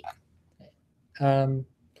next week.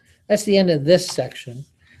 That's the end of this section.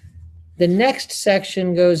 The next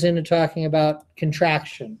section goes into talking about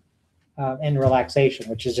contraction and relaxation,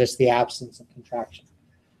 which is just the absence of contraction.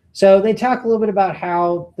 So they talk a little bit about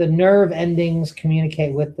how the nerve endings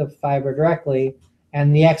communicate with the fiber directly,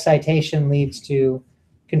 and the excitation leads to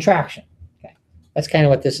contraction. Okay, that's kind of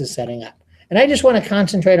what this is setting up. And I just want to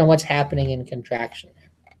concentrate on what's happening in contraction.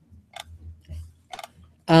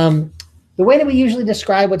 The way that we usually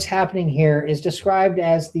describe what's happening here is described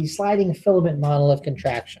as the sliding filament model of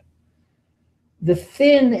contraction. The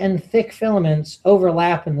thin and thick filaments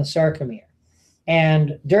overlap in the sarcomere.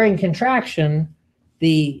 And during contraction,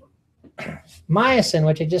 the myosin,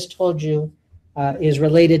 which I just told you is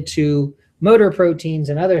related to motor proteins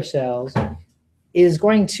in other cells, is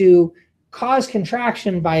going to cause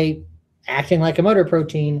contraction by acting like a motor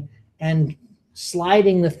protein and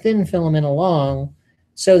sliding the thin filament along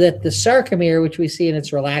so that the sarcomere, which we see in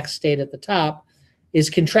its relaxed state at the top, is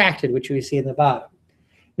contracted, which we see in the bottom.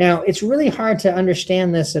 Now, it's really hard to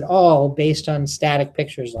understand this at all based on static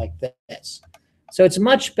pictures like this. So it's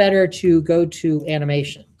much better to go to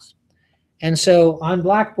animations. And so on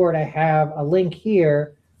Blackboard, I have a link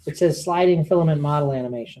here that says sliding filament model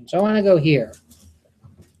animation. So I want to go here.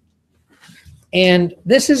 And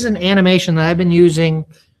this is an animation that I've been using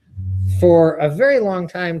for a very long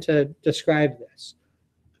time to describe this.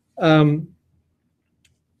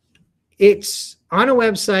 It's on a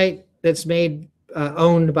website that's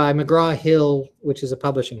owned by McGraw-Hill, which is a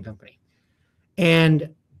publishing company.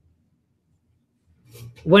 And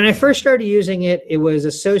when I first started using it, it was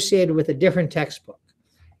associated with a different textbook.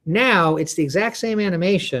 Now it's the exact same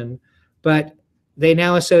animation, but they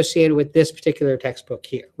now associate it with this particular textbook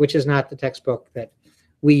here, which is not the textbook that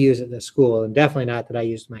we use at the school, and definitely not that I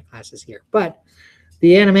used in my classes here. But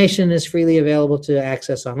the animation is freely available to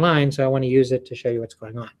access online, so I want to use it to show you what's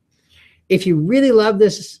going on. If you really love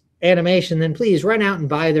this animation, then please run out and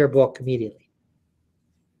buy their book immediately.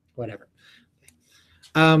 Whatever.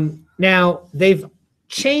 Now, they've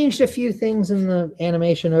changed a few things in the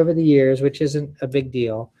animation over the years, which isn't a big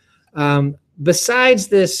deal. Besides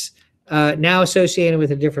this, now associated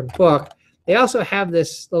with a different book, they also have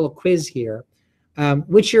this little quiz here,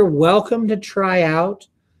 which you're welcome to try out.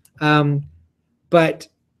 But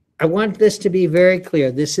I want this to be very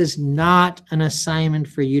clear. This is not an assignment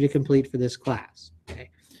for you to complete for this class. Okay?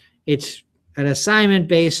 It's an assignment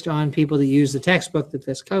based on people that use the textbook that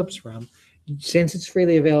this comes from. Since it's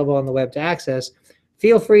freely available on the web to access,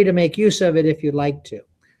 feel free to make use of it if you'd like to.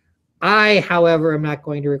 I, however, am not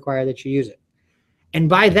going to require that you use it. And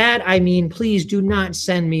by that, I mean, please do not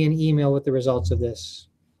send me an email with the results of this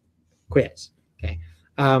quiz. Okay.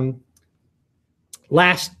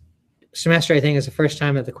 Last semester, I think, is the first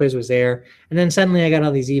time that the quiz was there. And then suddenly I got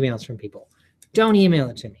all these emails from people. Don't email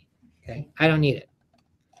it to me. Okay. I don't need it.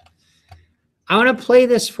 I want to play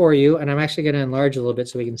this for you, and I'm actually going to enlarge a little bit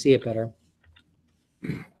so we can see it better.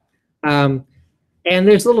 And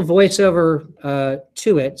there's a little voiceover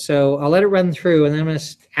to it, so I'll let it run through, and then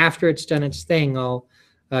after it's done its thing, I'll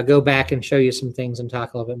go back and show you some things and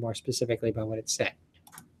talk a little bit more specifically about what it said.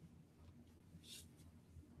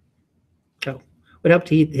 So, would help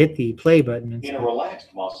to hit the play button. In a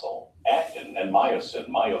relaxed muscle, actin and myosin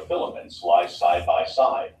myofilaments lie side by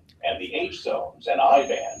side, and the H zones and I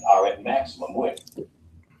band are at maximum width.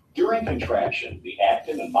 During contraction, the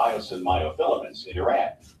actin and myosin myofilaments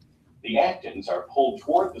interact. The actins are pulled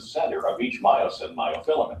toward the center of each myosin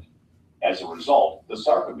myofilament. As a result, the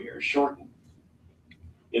sarcomeres shorten.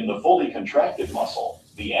 In the fully contracted muscle,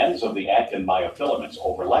 the ends of the actin myofilaments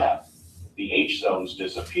overlap, the H zones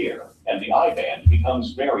disappear, and the I band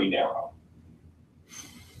becomes very narrow.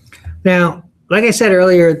 Now, like I said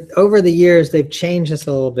earlier, over the years, they've changed this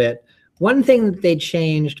a little bit. One thing that they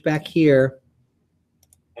changed back here,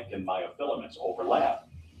 Actin myofilaments overlap,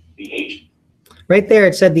 the H. Right there,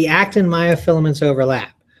 it said the actin myofilaments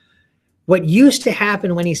overlap. What used to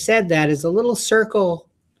happen when he said that is a little circle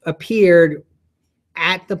appeared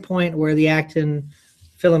at the point where the actin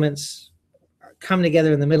filaments come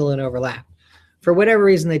together in the middle and overlap. For whatever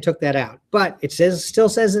reason, they took that out. But it still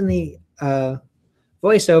says in the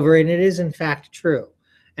voiceover, and it is in fact true.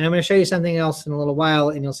 And I'm going to show you something else in a little while,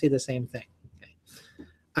 and you'll see the same thing.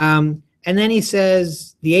 Okay. And then he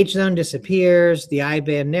says the H zone disappears, the I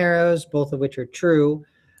band narrows, both of which are true.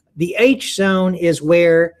 The H zone is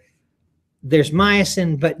where there's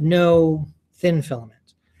myosin but no thin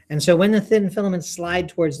filament. And so when the thin filaments slide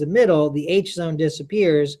towards the middle, the H zone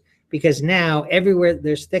disappears because now everywhere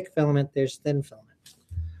there's thick filament, there's thin filament.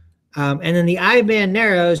 And then the I band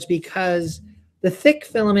narrows because the thick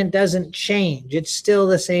filament doesn't change. It's still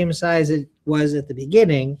the same size it was at the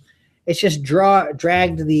beginning. It's just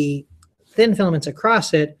dragged the thin filaments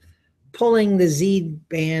across it, pulling the Z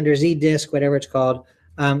band or Z disc, whatever it's called,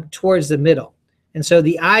 towards the middle. And so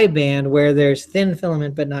the I band, where there's thin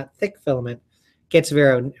filament but not thick filament, gets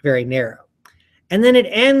very, very narrow. And then it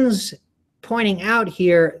ends pointing out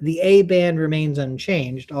here the A band remains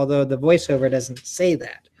unchanged, although the voiceover doesn't say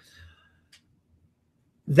that.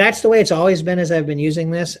 That's the way it's always been as I've been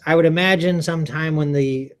using this. I would imagine sometime when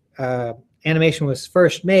the animation was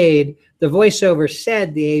first made, the voiceover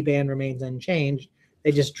said the A band remains unchanged.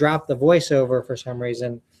 They just dropped the voiceover for some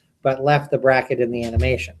reason, but left the bracket in the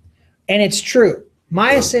animation. And it's true.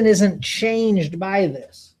 Myosin isn't changed by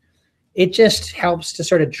this. It just helps to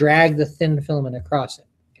sort of drag the thin filament across it.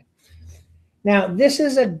 Now, this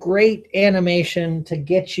is a great animation to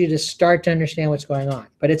get you to start to understand what's going on,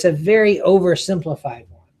 but it's a very oversimplified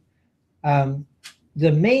one.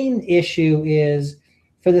 The main issue is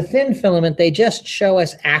for the thin filament, they just show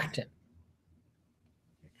us actin.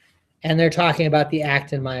 And they're talking about the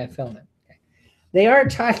actin myofilament. They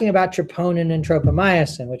aren't talking about troponin and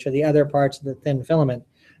tropomyosin, which are the other parts of the thin filament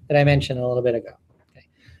that I mentioned a little bit ago. Okay.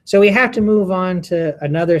 So we have to move on to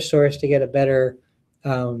another source to get a better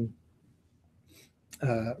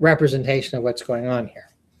representation of what's going on here.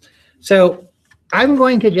 So I'm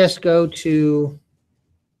going to just go to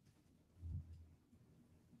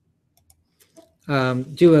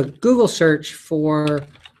do a Google search for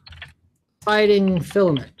sliding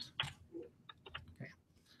filament.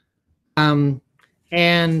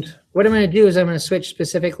 And what I'm going to do is I'm going to switch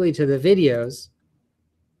specifically to the videos.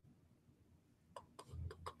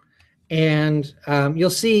 And you'll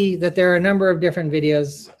see that there are a number of different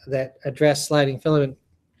videos that address sliding filament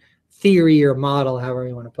theory or model, however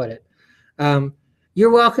you want to put it.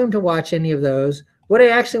 You're welcome to watch any of those. What I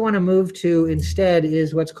actually want to move to instead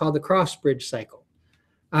is what's called the cross bridge cycle.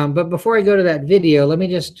 But before I go to that video, let me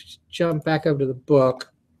just jump back over to the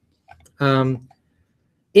book.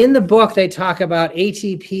 In the book, they talk about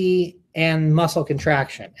ATP and muscle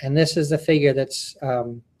contraction, and this is the figure that's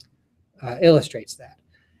illustrates that.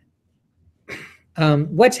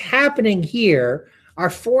 What's happening here are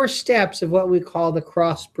 4 steps of what we call the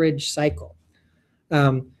cross bridge cycle.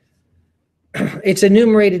 It's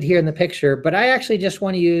enumerated here in the picture, but I actually just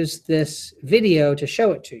want to use this video to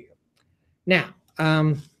show it to you. Now,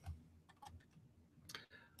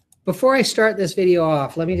 before I start this video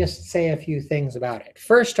off, let me just say a few things about it.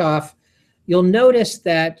 First off, you'll notice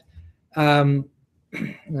that, let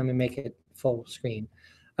me make it full screen.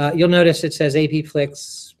 You'll notice it says AP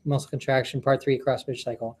Flicks, Muscle Contraction, Part 3, Cross Bridge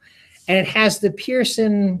Cycle. And it has the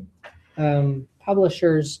Pearson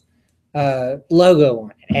publisher's logo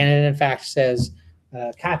on it. And it in fact says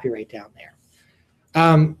copyright down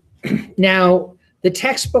there. Now, the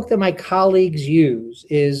textbook that my colleagues use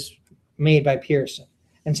is made by Pearson.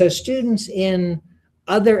 And so students in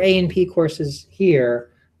other A&P courses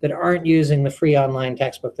here that aren't using the free online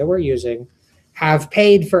textbook that we're using have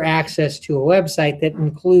paid for access to a website that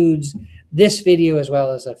includes this video as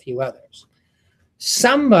well as a few others.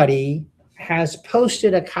 Somebody has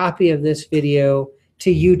posted a copy of this video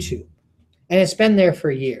to YouTube, and it's been there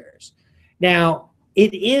for years. Now,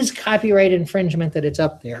 it is copyright infringement that it's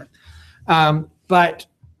up there, but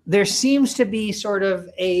there seems to be sort of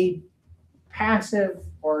a passive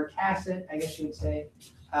or tacit, I guess you would say,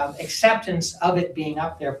 acceptance of it being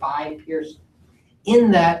up there by Pearson,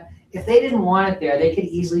 in that if they didn't want it there, they could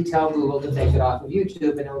easily tell Google to take it off of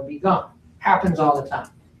YouTube and it would be gone. Happens all the time.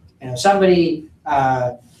 You know, somebody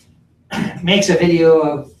makes a video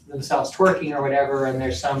of themselves twerking or whatever, and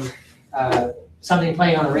there's something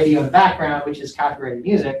playing on the radio in the background, which is copyrighted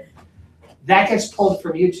music. That gets pulled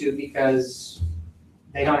from YouTube because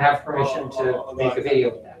they don't have permission to make a video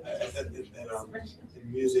with that. I said that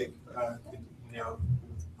in music, you know,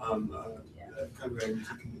 copyright music.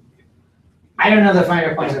 I don't know the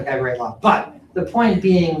finer points of copyright law, but the point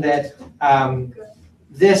being that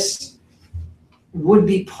this would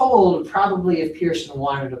be pulled probably if Pearson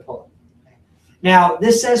wanted to pull it. Now,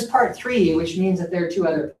 this says part 3, which means that there are 2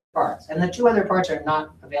 other parts, and the 2 other parts are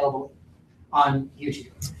not available on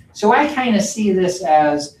YouTube. So I kind of see this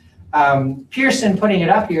as Pearson putting it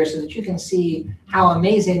up here so that you can see how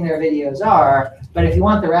amazing their videos are, but if you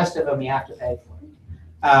want the rest of them, you have to pay for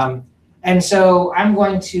it. And so I'm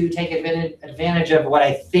going to take advantage of what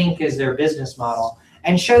I think is their business model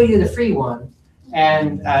and show you the free one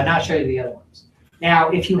and not show you the other ones. Now,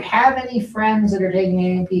 if you have any friends that are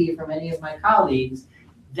taking A&P from any of my colleagues,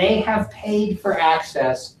 they have paid for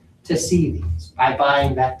access to see these by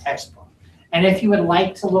buying that textbook. And if you would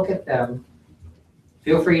like to look at them,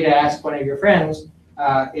 feel free to ask one of your friends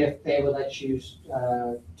if they would let you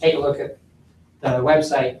take a look at the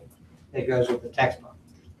website that goes with the textbook.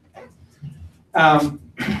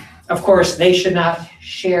 Of course, they should not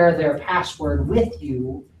share their password with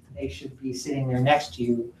you. They should be sitting there next to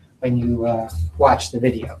you when you watch the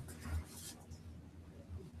video.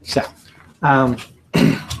 So, have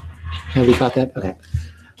we caught that? Okay.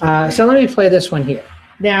 So let me play this one here.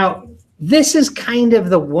 Now, this is kind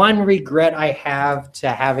of the one regret I have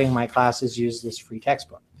to having my classes use this free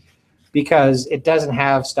textbook, because it doesn't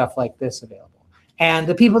have stuff like this available. And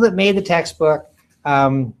the people that made the textbook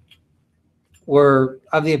were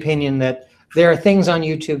of the opinion that there are things on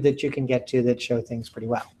YouTube that you can get to that show things pretty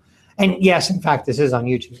well. And yes, in fact, this is on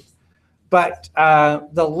YouTube. But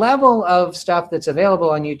the level of stuff that's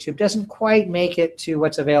available on YouTube doesn't quite make it to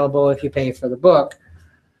what's available if you pay for the book.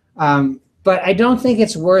 But I don't think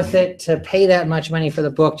it's worth it to pay that much money for the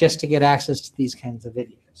book just to get access to these kinds of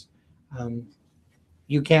videos.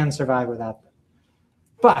 You can survive without them.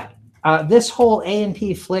 But this whole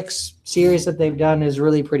A&P Flicks series that they've done is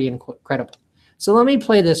really pretty incredible. So let me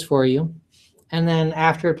play this for you. And then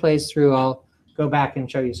after it plays through, I'll go back and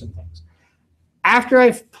show you some things. After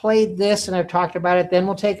I've played this and I've talked about it, then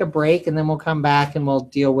we'll take a break and then we'll come back and we'll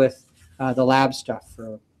deal with the lab stuff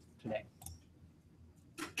for today.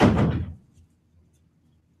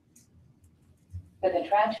 The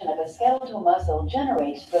contraction of a skeletal muscle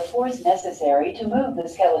generates the force necessary to move the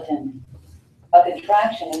skeleton. A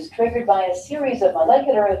contraction is triggered by a series of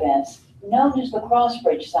molecular events known as the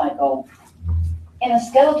cross-bridge cycle. In a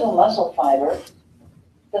skeletal muscle fiber,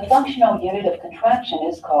 the functional unit of contraction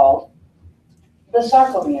is called the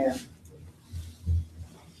sarcomere.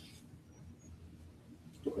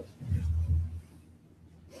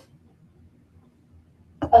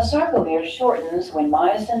 A sarcomere shortens when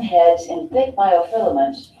myosin heads in thick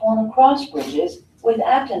myofilaments form cross bridges with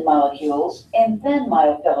actin molecules in thin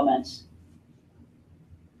myofilaments.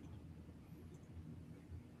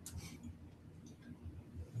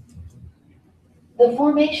 The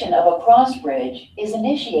formation of a cross bridge is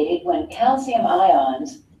initiated when calcium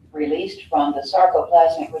ions released from the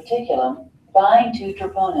sarcoplasmic reticulum bind to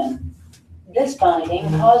troponin. This binding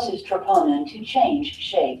causes troponin to change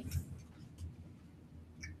shape.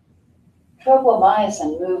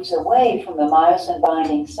 Tropomyosin moves away from the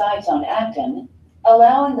myosin-binding sites on actin,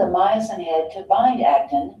 allowing the myosin head to bind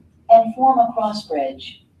actin and form a cross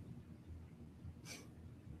bridge.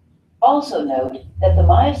 Also note that the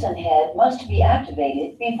myosin head must be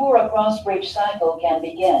activated before a cross bridge cycle can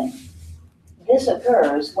begin. This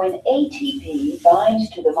occurs when ATP binds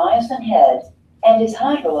to the myosin head and is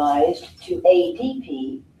hydrolyzed to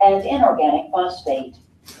ADP and inorganic phosphate.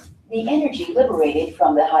 The energy liberated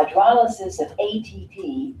from the hydrolysis of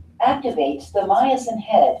ATP activates the myosin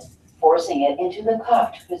head, forcing it into the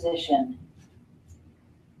cocked position.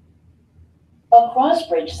 A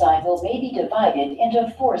cross-bridge cycle may be divided into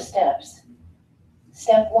 4 steps.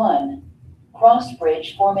 Step 1,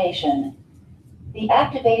 cross-bridge formation. The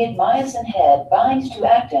activated myosin head binds to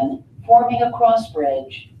actin, forming a cross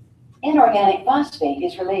bridge. Inorganic phosphate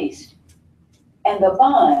is released, and the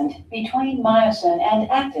bond between myosin and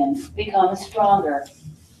actin becomes stronger.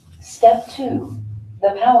 Step 2,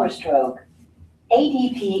 the power stroke.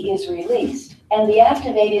 ADP is released, and the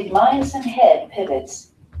activated myosin head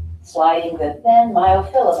pivots, sliding the thin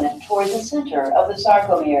myofilament toward the center of the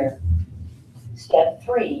sarcomere. Step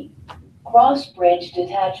 3, cross-bridge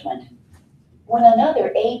detachment. When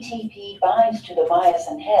another ATP binds to the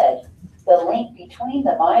myosin head, the the link between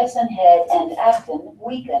the myosin head and actin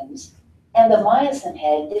weakens, and the myosin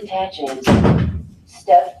head detaches.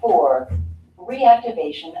 Step 4,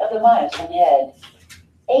 reactivation of the myosin head.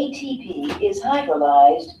 ATP is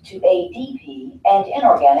hydrolyzed to ADP and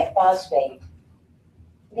inorganic phosphate.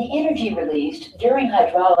 The energy released during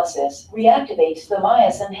hydrolysis reactivates the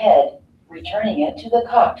myosin head, returning it to the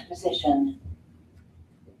cocked position.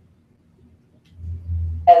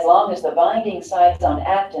 As long as the binding sites on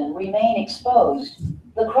actin remain exposed,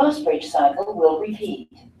 the cross-bridge cycle will repeat.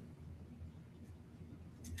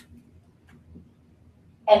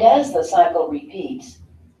 And as the cycle repeats,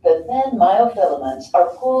 the thin myofilaments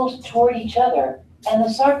are pulled toward each other and the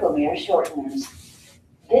sarcomere shortens.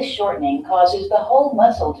 This shortening causes the whole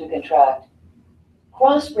muscle to contract.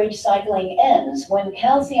 Cross-bridge cycling ends when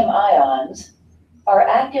calcium ions are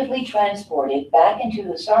actively transported back into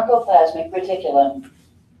the sarcoplasmic reticulum.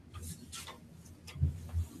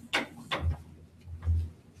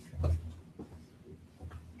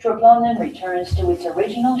 Troponin returns to its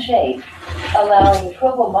original shape, allowing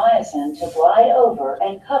tropomyosin to glide over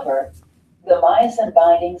and cover the myosin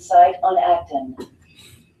binding site on actin.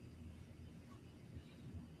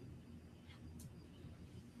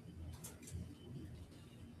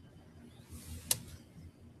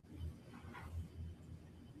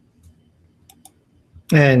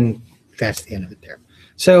 And that's the end of it there.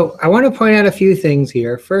 So I want to point out a few things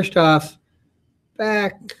here. First off,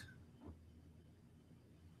 back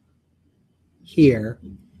here,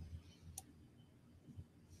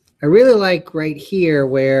 I really like right here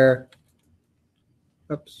where,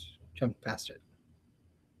 oops, jumped past it.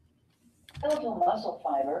 Skeletal muscle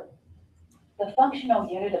fiber, the functional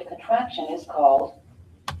unit of contraction is called.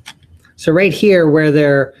 So right here where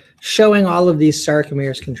they're showing all of these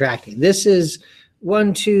sarcomeres contracting. This is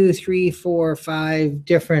 1, 2, 3, 4, 5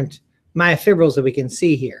 different myofibrils that we can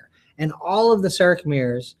see here. And all of the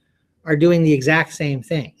sarcomeres are doing the exact same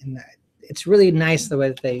thing. And it's really nice the way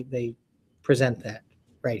that they present that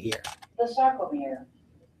right here. The sarcomere.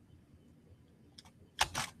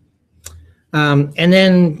 And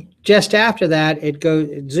then just after that, it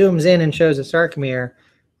zooms in and shows a sarcomere,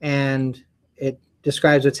 and it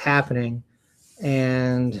describes what's happening.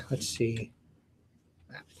 And let's see.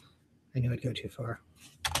 I knew I'd go too far.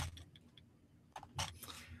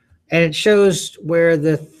 And it shows where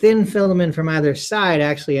the thin filament from either side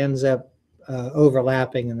actually ends up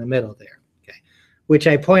overlapping in the middle there, okay? Which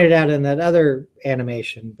I pointed out in that other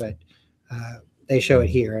animation, but they show it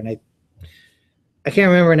here. And I can't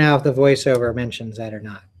remember now if the voiceover mentions that or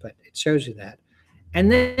not, but it shows you that.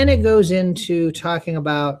 And then it goes into talking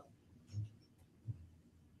about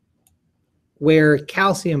where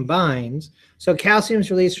calcium binds. So calcium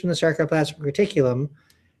is released from the sarcoplasmic reticulum,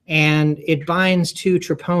 and it binds to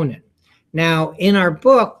troponin. Now, in our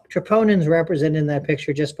book, troponin is represented in that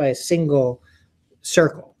picture just by a single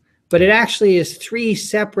circle, but it actually is 3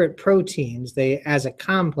 separate proteins. They, as a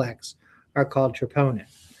complex, are called troponin.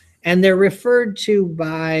 And they're referred to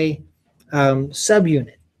by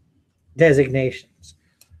subunit designations.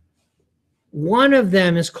 One of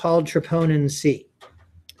them is called troponin C.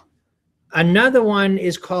 Another one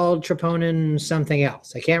is called troponin something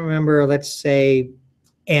else. I can't remember, let's say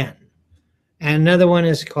N. And another one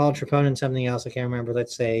is called troponin something else. I can't remember,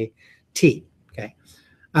 let's say T. Okay.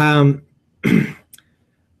 I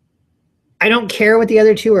don't care what the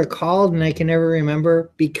other 2 are called, and I can never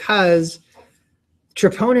remember, because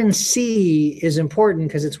troponin C is important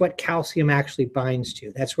because it's what calcium actually binds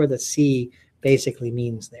to. That's where the C basically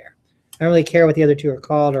means there. I don't really care what the other 2 are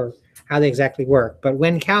called or how they exactly work. But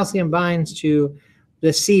when calcium binds to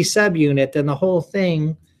the C subunit, then the whole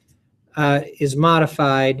thing is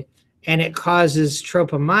modified, and it causes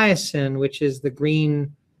tropomyosin, which is the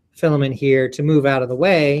green filament here, to move out of the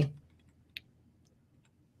way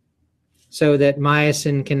so that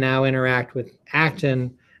myosin can now interact with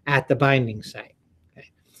actin at the binding site.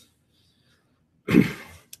 Okay.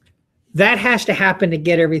 That has to happen to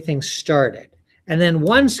get everything started. And then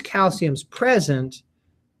once calcium's present,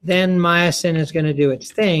 then myosin is going to do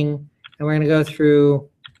its thing, and we're going to go through,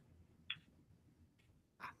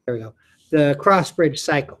 there we go, the cross-bridge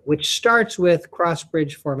cycle, which starts with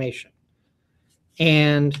cross-bridge formation.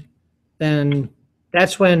 And then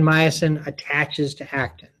that's when myosin attaches to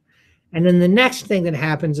actin. And then the next thing that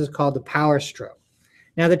happens is called the power stroke.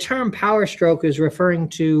 Now, the term power stroke is referring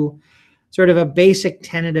to sort of a basic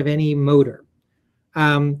tenet of any motor.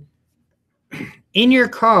 In your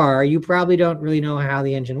car, you probably don't really know how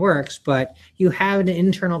the engine works, but you have an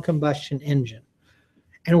internal combustion engine.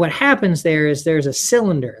 And what happens there is there's a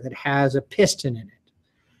cylinder that has a piston in it.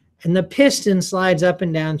 And the piston slides up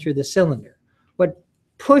and down through the cylinder. What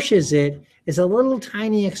pushes it is a little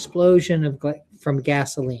tiny explosion from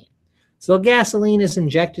gasoline. So gasoline is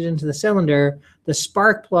injected into the cylinder, the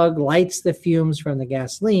spark plug lights the fumes from the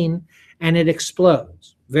gasoline, and it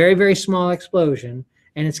explodes. Very, very small explosion,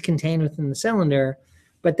 and it's contained within the cylinder,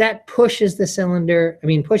 but that pushes the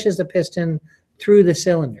piston through the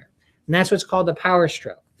cylinder. And that's what's called the power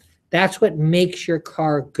stroke. That's what makes your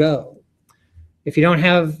car go. If you don't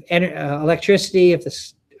have electricity, if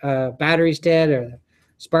the battery's dead or the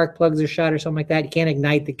spark plugs are shot or something like that, you can't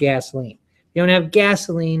ignite the gasoline. If you don't have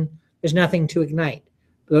gasoline, there's nothing to ignite.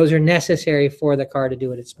 Those are necessary for the car to do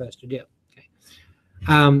what it's supposed to do.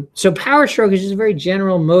 Okay. So power stroke is just a very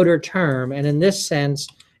general motor term, and in this sense,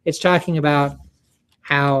 it's talking about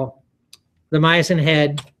how the myosin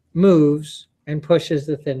head moves and pushes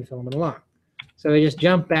the thin filament along. So we just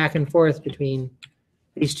jump back and forth between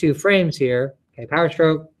these two frames here. Okay, power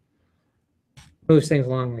stroke moves things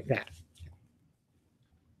along like that.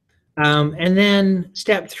 And then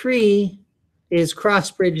step 3 is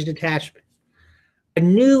cross-bridge detachment. A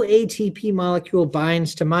new ATP molecule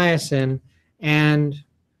binds to myosin, and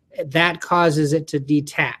that causes it to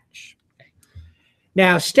detach.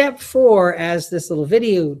 Now, step 4, as this little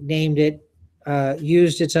video named it,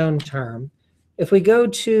 used its own term. If we go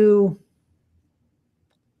to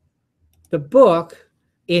the book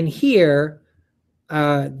in here,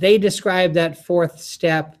 they describe that 4th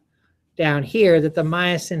step down here, that the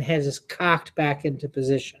myosin head is cocked back into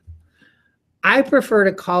position. I prefer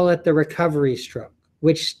to call it the recovery stroke,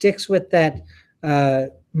 which sticks with that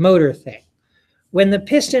motor thing. When the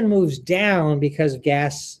piston moves down because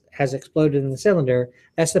gas has exploded in the cylinder,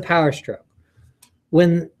 that's the power stroke.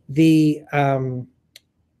 When the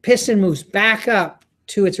piston moves back up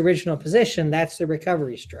to its original position, that's the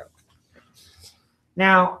recovery stroke.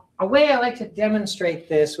 Now, a way I like to demonstrate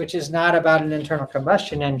this, which is not about an internal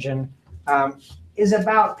combustion engine, is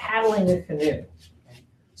about paddling a canoe.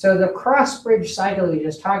 So the cross-bridge cycle we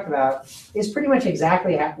just talked about is pretty much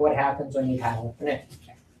exactly what happens when you paddle a canoe.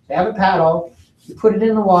 So you have a paddle, you put it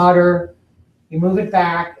in the water, you move it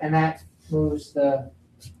back, and that moves the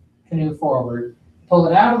canoe forward. Pull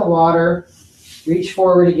it out of the water, reach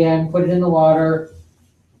forward again, put it in the water,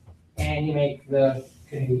 and you make the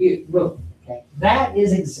canoe move. Okay. That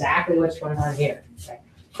is exactly what's going on here. Okay.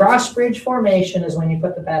 Cross-bridge formation is when you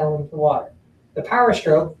put the paddle into the water. The power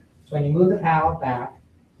stroke is when you move the paddle back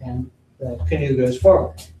and the canoe goes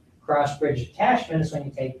forward. Cross-bridge detachment is when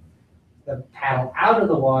you take the paddle out of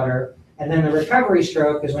the water, and then the recovery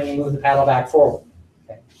stroke is when you move the paddle back forward.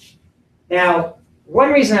 Okay. Now,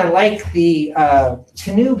 one reason I like the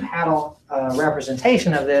canoe paddle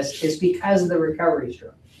representation of this is because of the recovery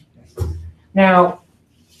stroke. Okay. Now,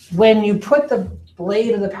 when you put the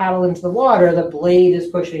blade of the paddle into the water, the blade is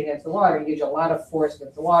pushing against the water. It gives you a lot of force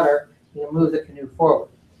against the water. You move the canoe forward.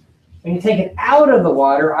 When you take it out of the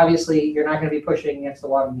water, obviously you're not going to be pushing against the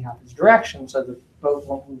water in the opposite direction, so the boat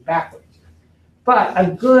won't move backwards. But a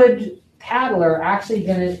good paddler actually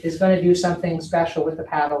is going to do something special with the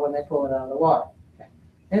paddle when they pull it out of the water. Okay.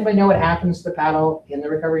 Anybody know what happens to the paddle in the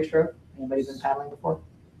recovery stroke? Anybody been paddling before?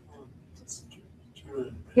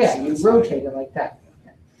 Yeah, you rotate it like that.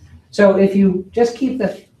 Okay. So if you just keep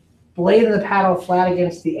the blade of the paddle flat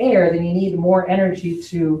against the air, then you need more energy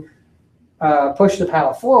to push the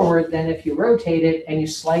paddle forward than if you rotate it and you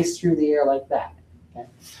slice through the air like that. Okay?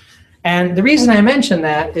 And the reason I mention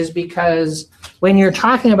that is because when you're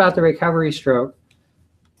talking about the recovery stroke,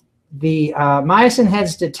 the myosin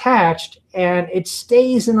head's detached and it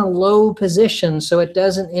stays in a low position so it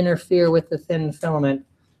doesn't interfere with the thin filament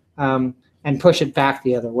and push it back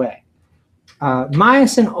the other way.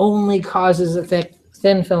 Myosin only causes the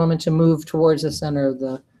thin filament to move towards the center of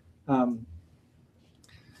the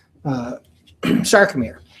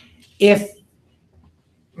sarcomere. If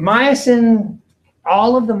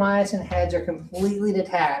all of the myosin heads are completely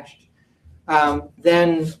detached,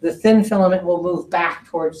 then the thin filament will move back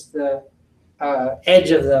towards the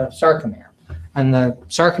edge of the sarcomere. And the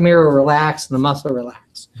sarcomere will relax and the muscle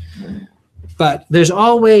relax. But there's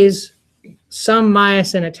always some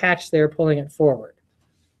myosin attached there pulling it forward.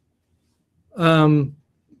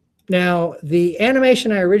 Now, the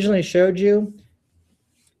animation I originally showed you,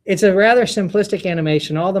 it's a rather simplistic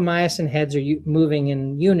animation. All the myosin heads are moving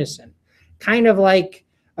in unison, kind of like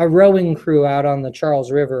a rowing crew out on the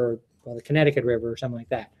Charles River or the Connecticut River or something like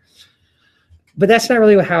that. But that's not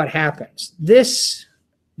really how it happens. This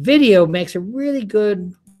video makes a really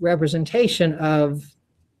good representation of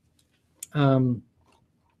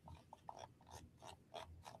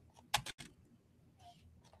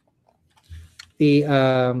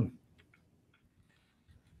the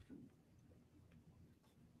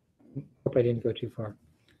hope I didn't go too far.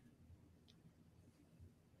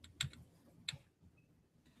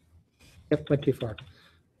 Yep, went too far.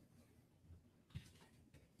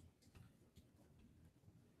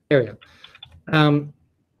 There we go.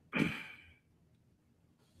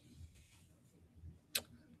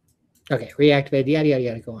 Okay, reactivate, yada, yada,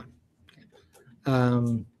 yada, go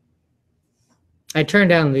on. I turned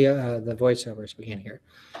down the voiceover so we can't hear.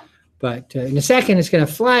 But in a second, it's going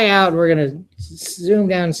to fly out. We're going to zoom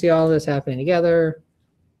down and see all this happening together.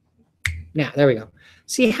 Now, there we go.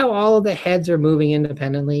 See how all of the heads are moving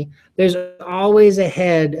independently? There's always a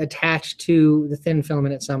head attached to the thin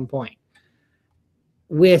filament at some point.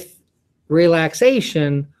 With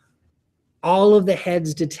relaxation, all of the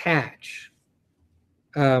heads detach.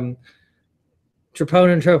 Troponin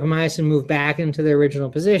and tropomyosin move back into their original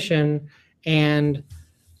position, and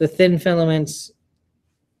the thin filaments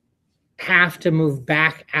have to move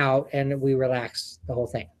back out, and we relax the whole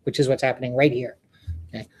thing, which is what's happening right here.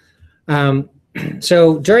 Okay.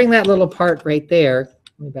 So during that little part right there,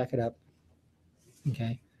 let me back it up.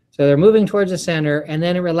 Okay. So they're moving towards the center, and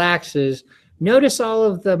then it relaxes. Notice all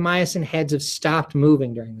of the myosin heads have stopped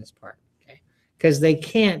moving during this part, okay? Because they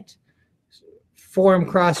can't form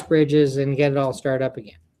cross bridges and get it all started up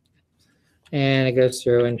again. And it goes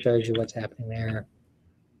through and shows you what's happening there.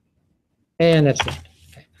 And that's it.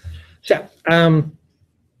 Okay. So,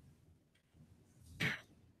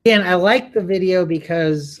 again, I like the video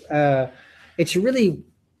because it's really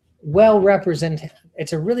well represented.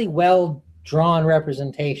 It's a really well drawn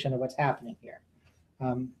representation of what's happening here.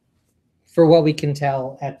 For what we can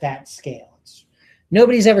tell at that scale.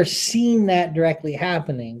 Nobody's ever seen that directly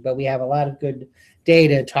happening, but we have a lot of good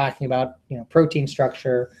data talking about, you know, protein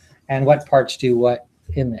structure and what parts do what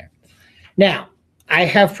in there. Now, I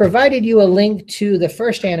have provided you a link to the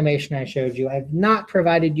first animation I showed you. I've not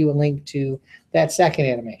provided you a link to that second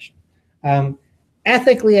animation.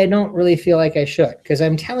 Ethically, I don't really feel like I should, because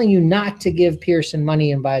I'm telling you not to give Pearson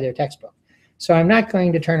money and buy their textbook. So I'm not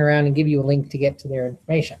going to turn around and give you a link to get to their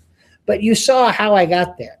information. But you saw how I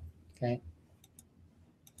got there, okay?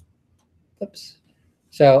 Oops.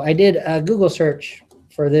 So I did a Google search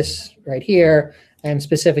for this right here and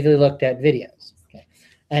specifically looked at videos, okay?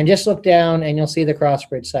 And just look down and you'll see the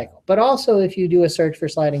cross-bridge cycle. But also if you do a search for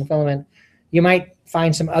sliding filament, you might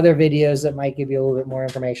find some other videos that might give you a little bit more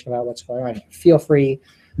information about what's going on here. Feel free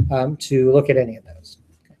to look at any of those.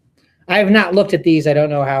 Okay. I have not looked at these. I don't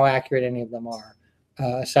know how accurate any of them are,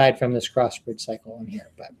 aside from this cross-bridge cycle on here.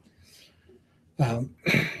 But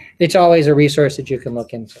it's always a resource that you can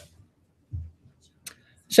look into.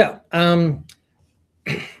 So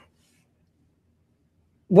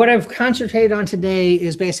what I've concentrated on today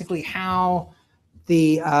is basically how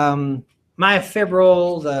the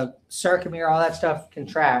myofibril, the sarcomere, all that stuff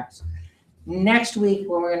contracts. Next week,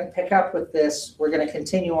 when we're going to pick up with this, we're going to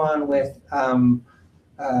continue on with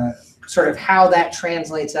sort of how that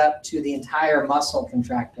translates up to the entire muscle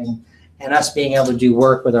contracting and us being able to do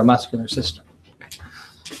work with our muscular system.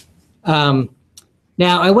 Now,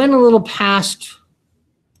 I went a little past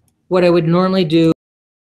what I would normally do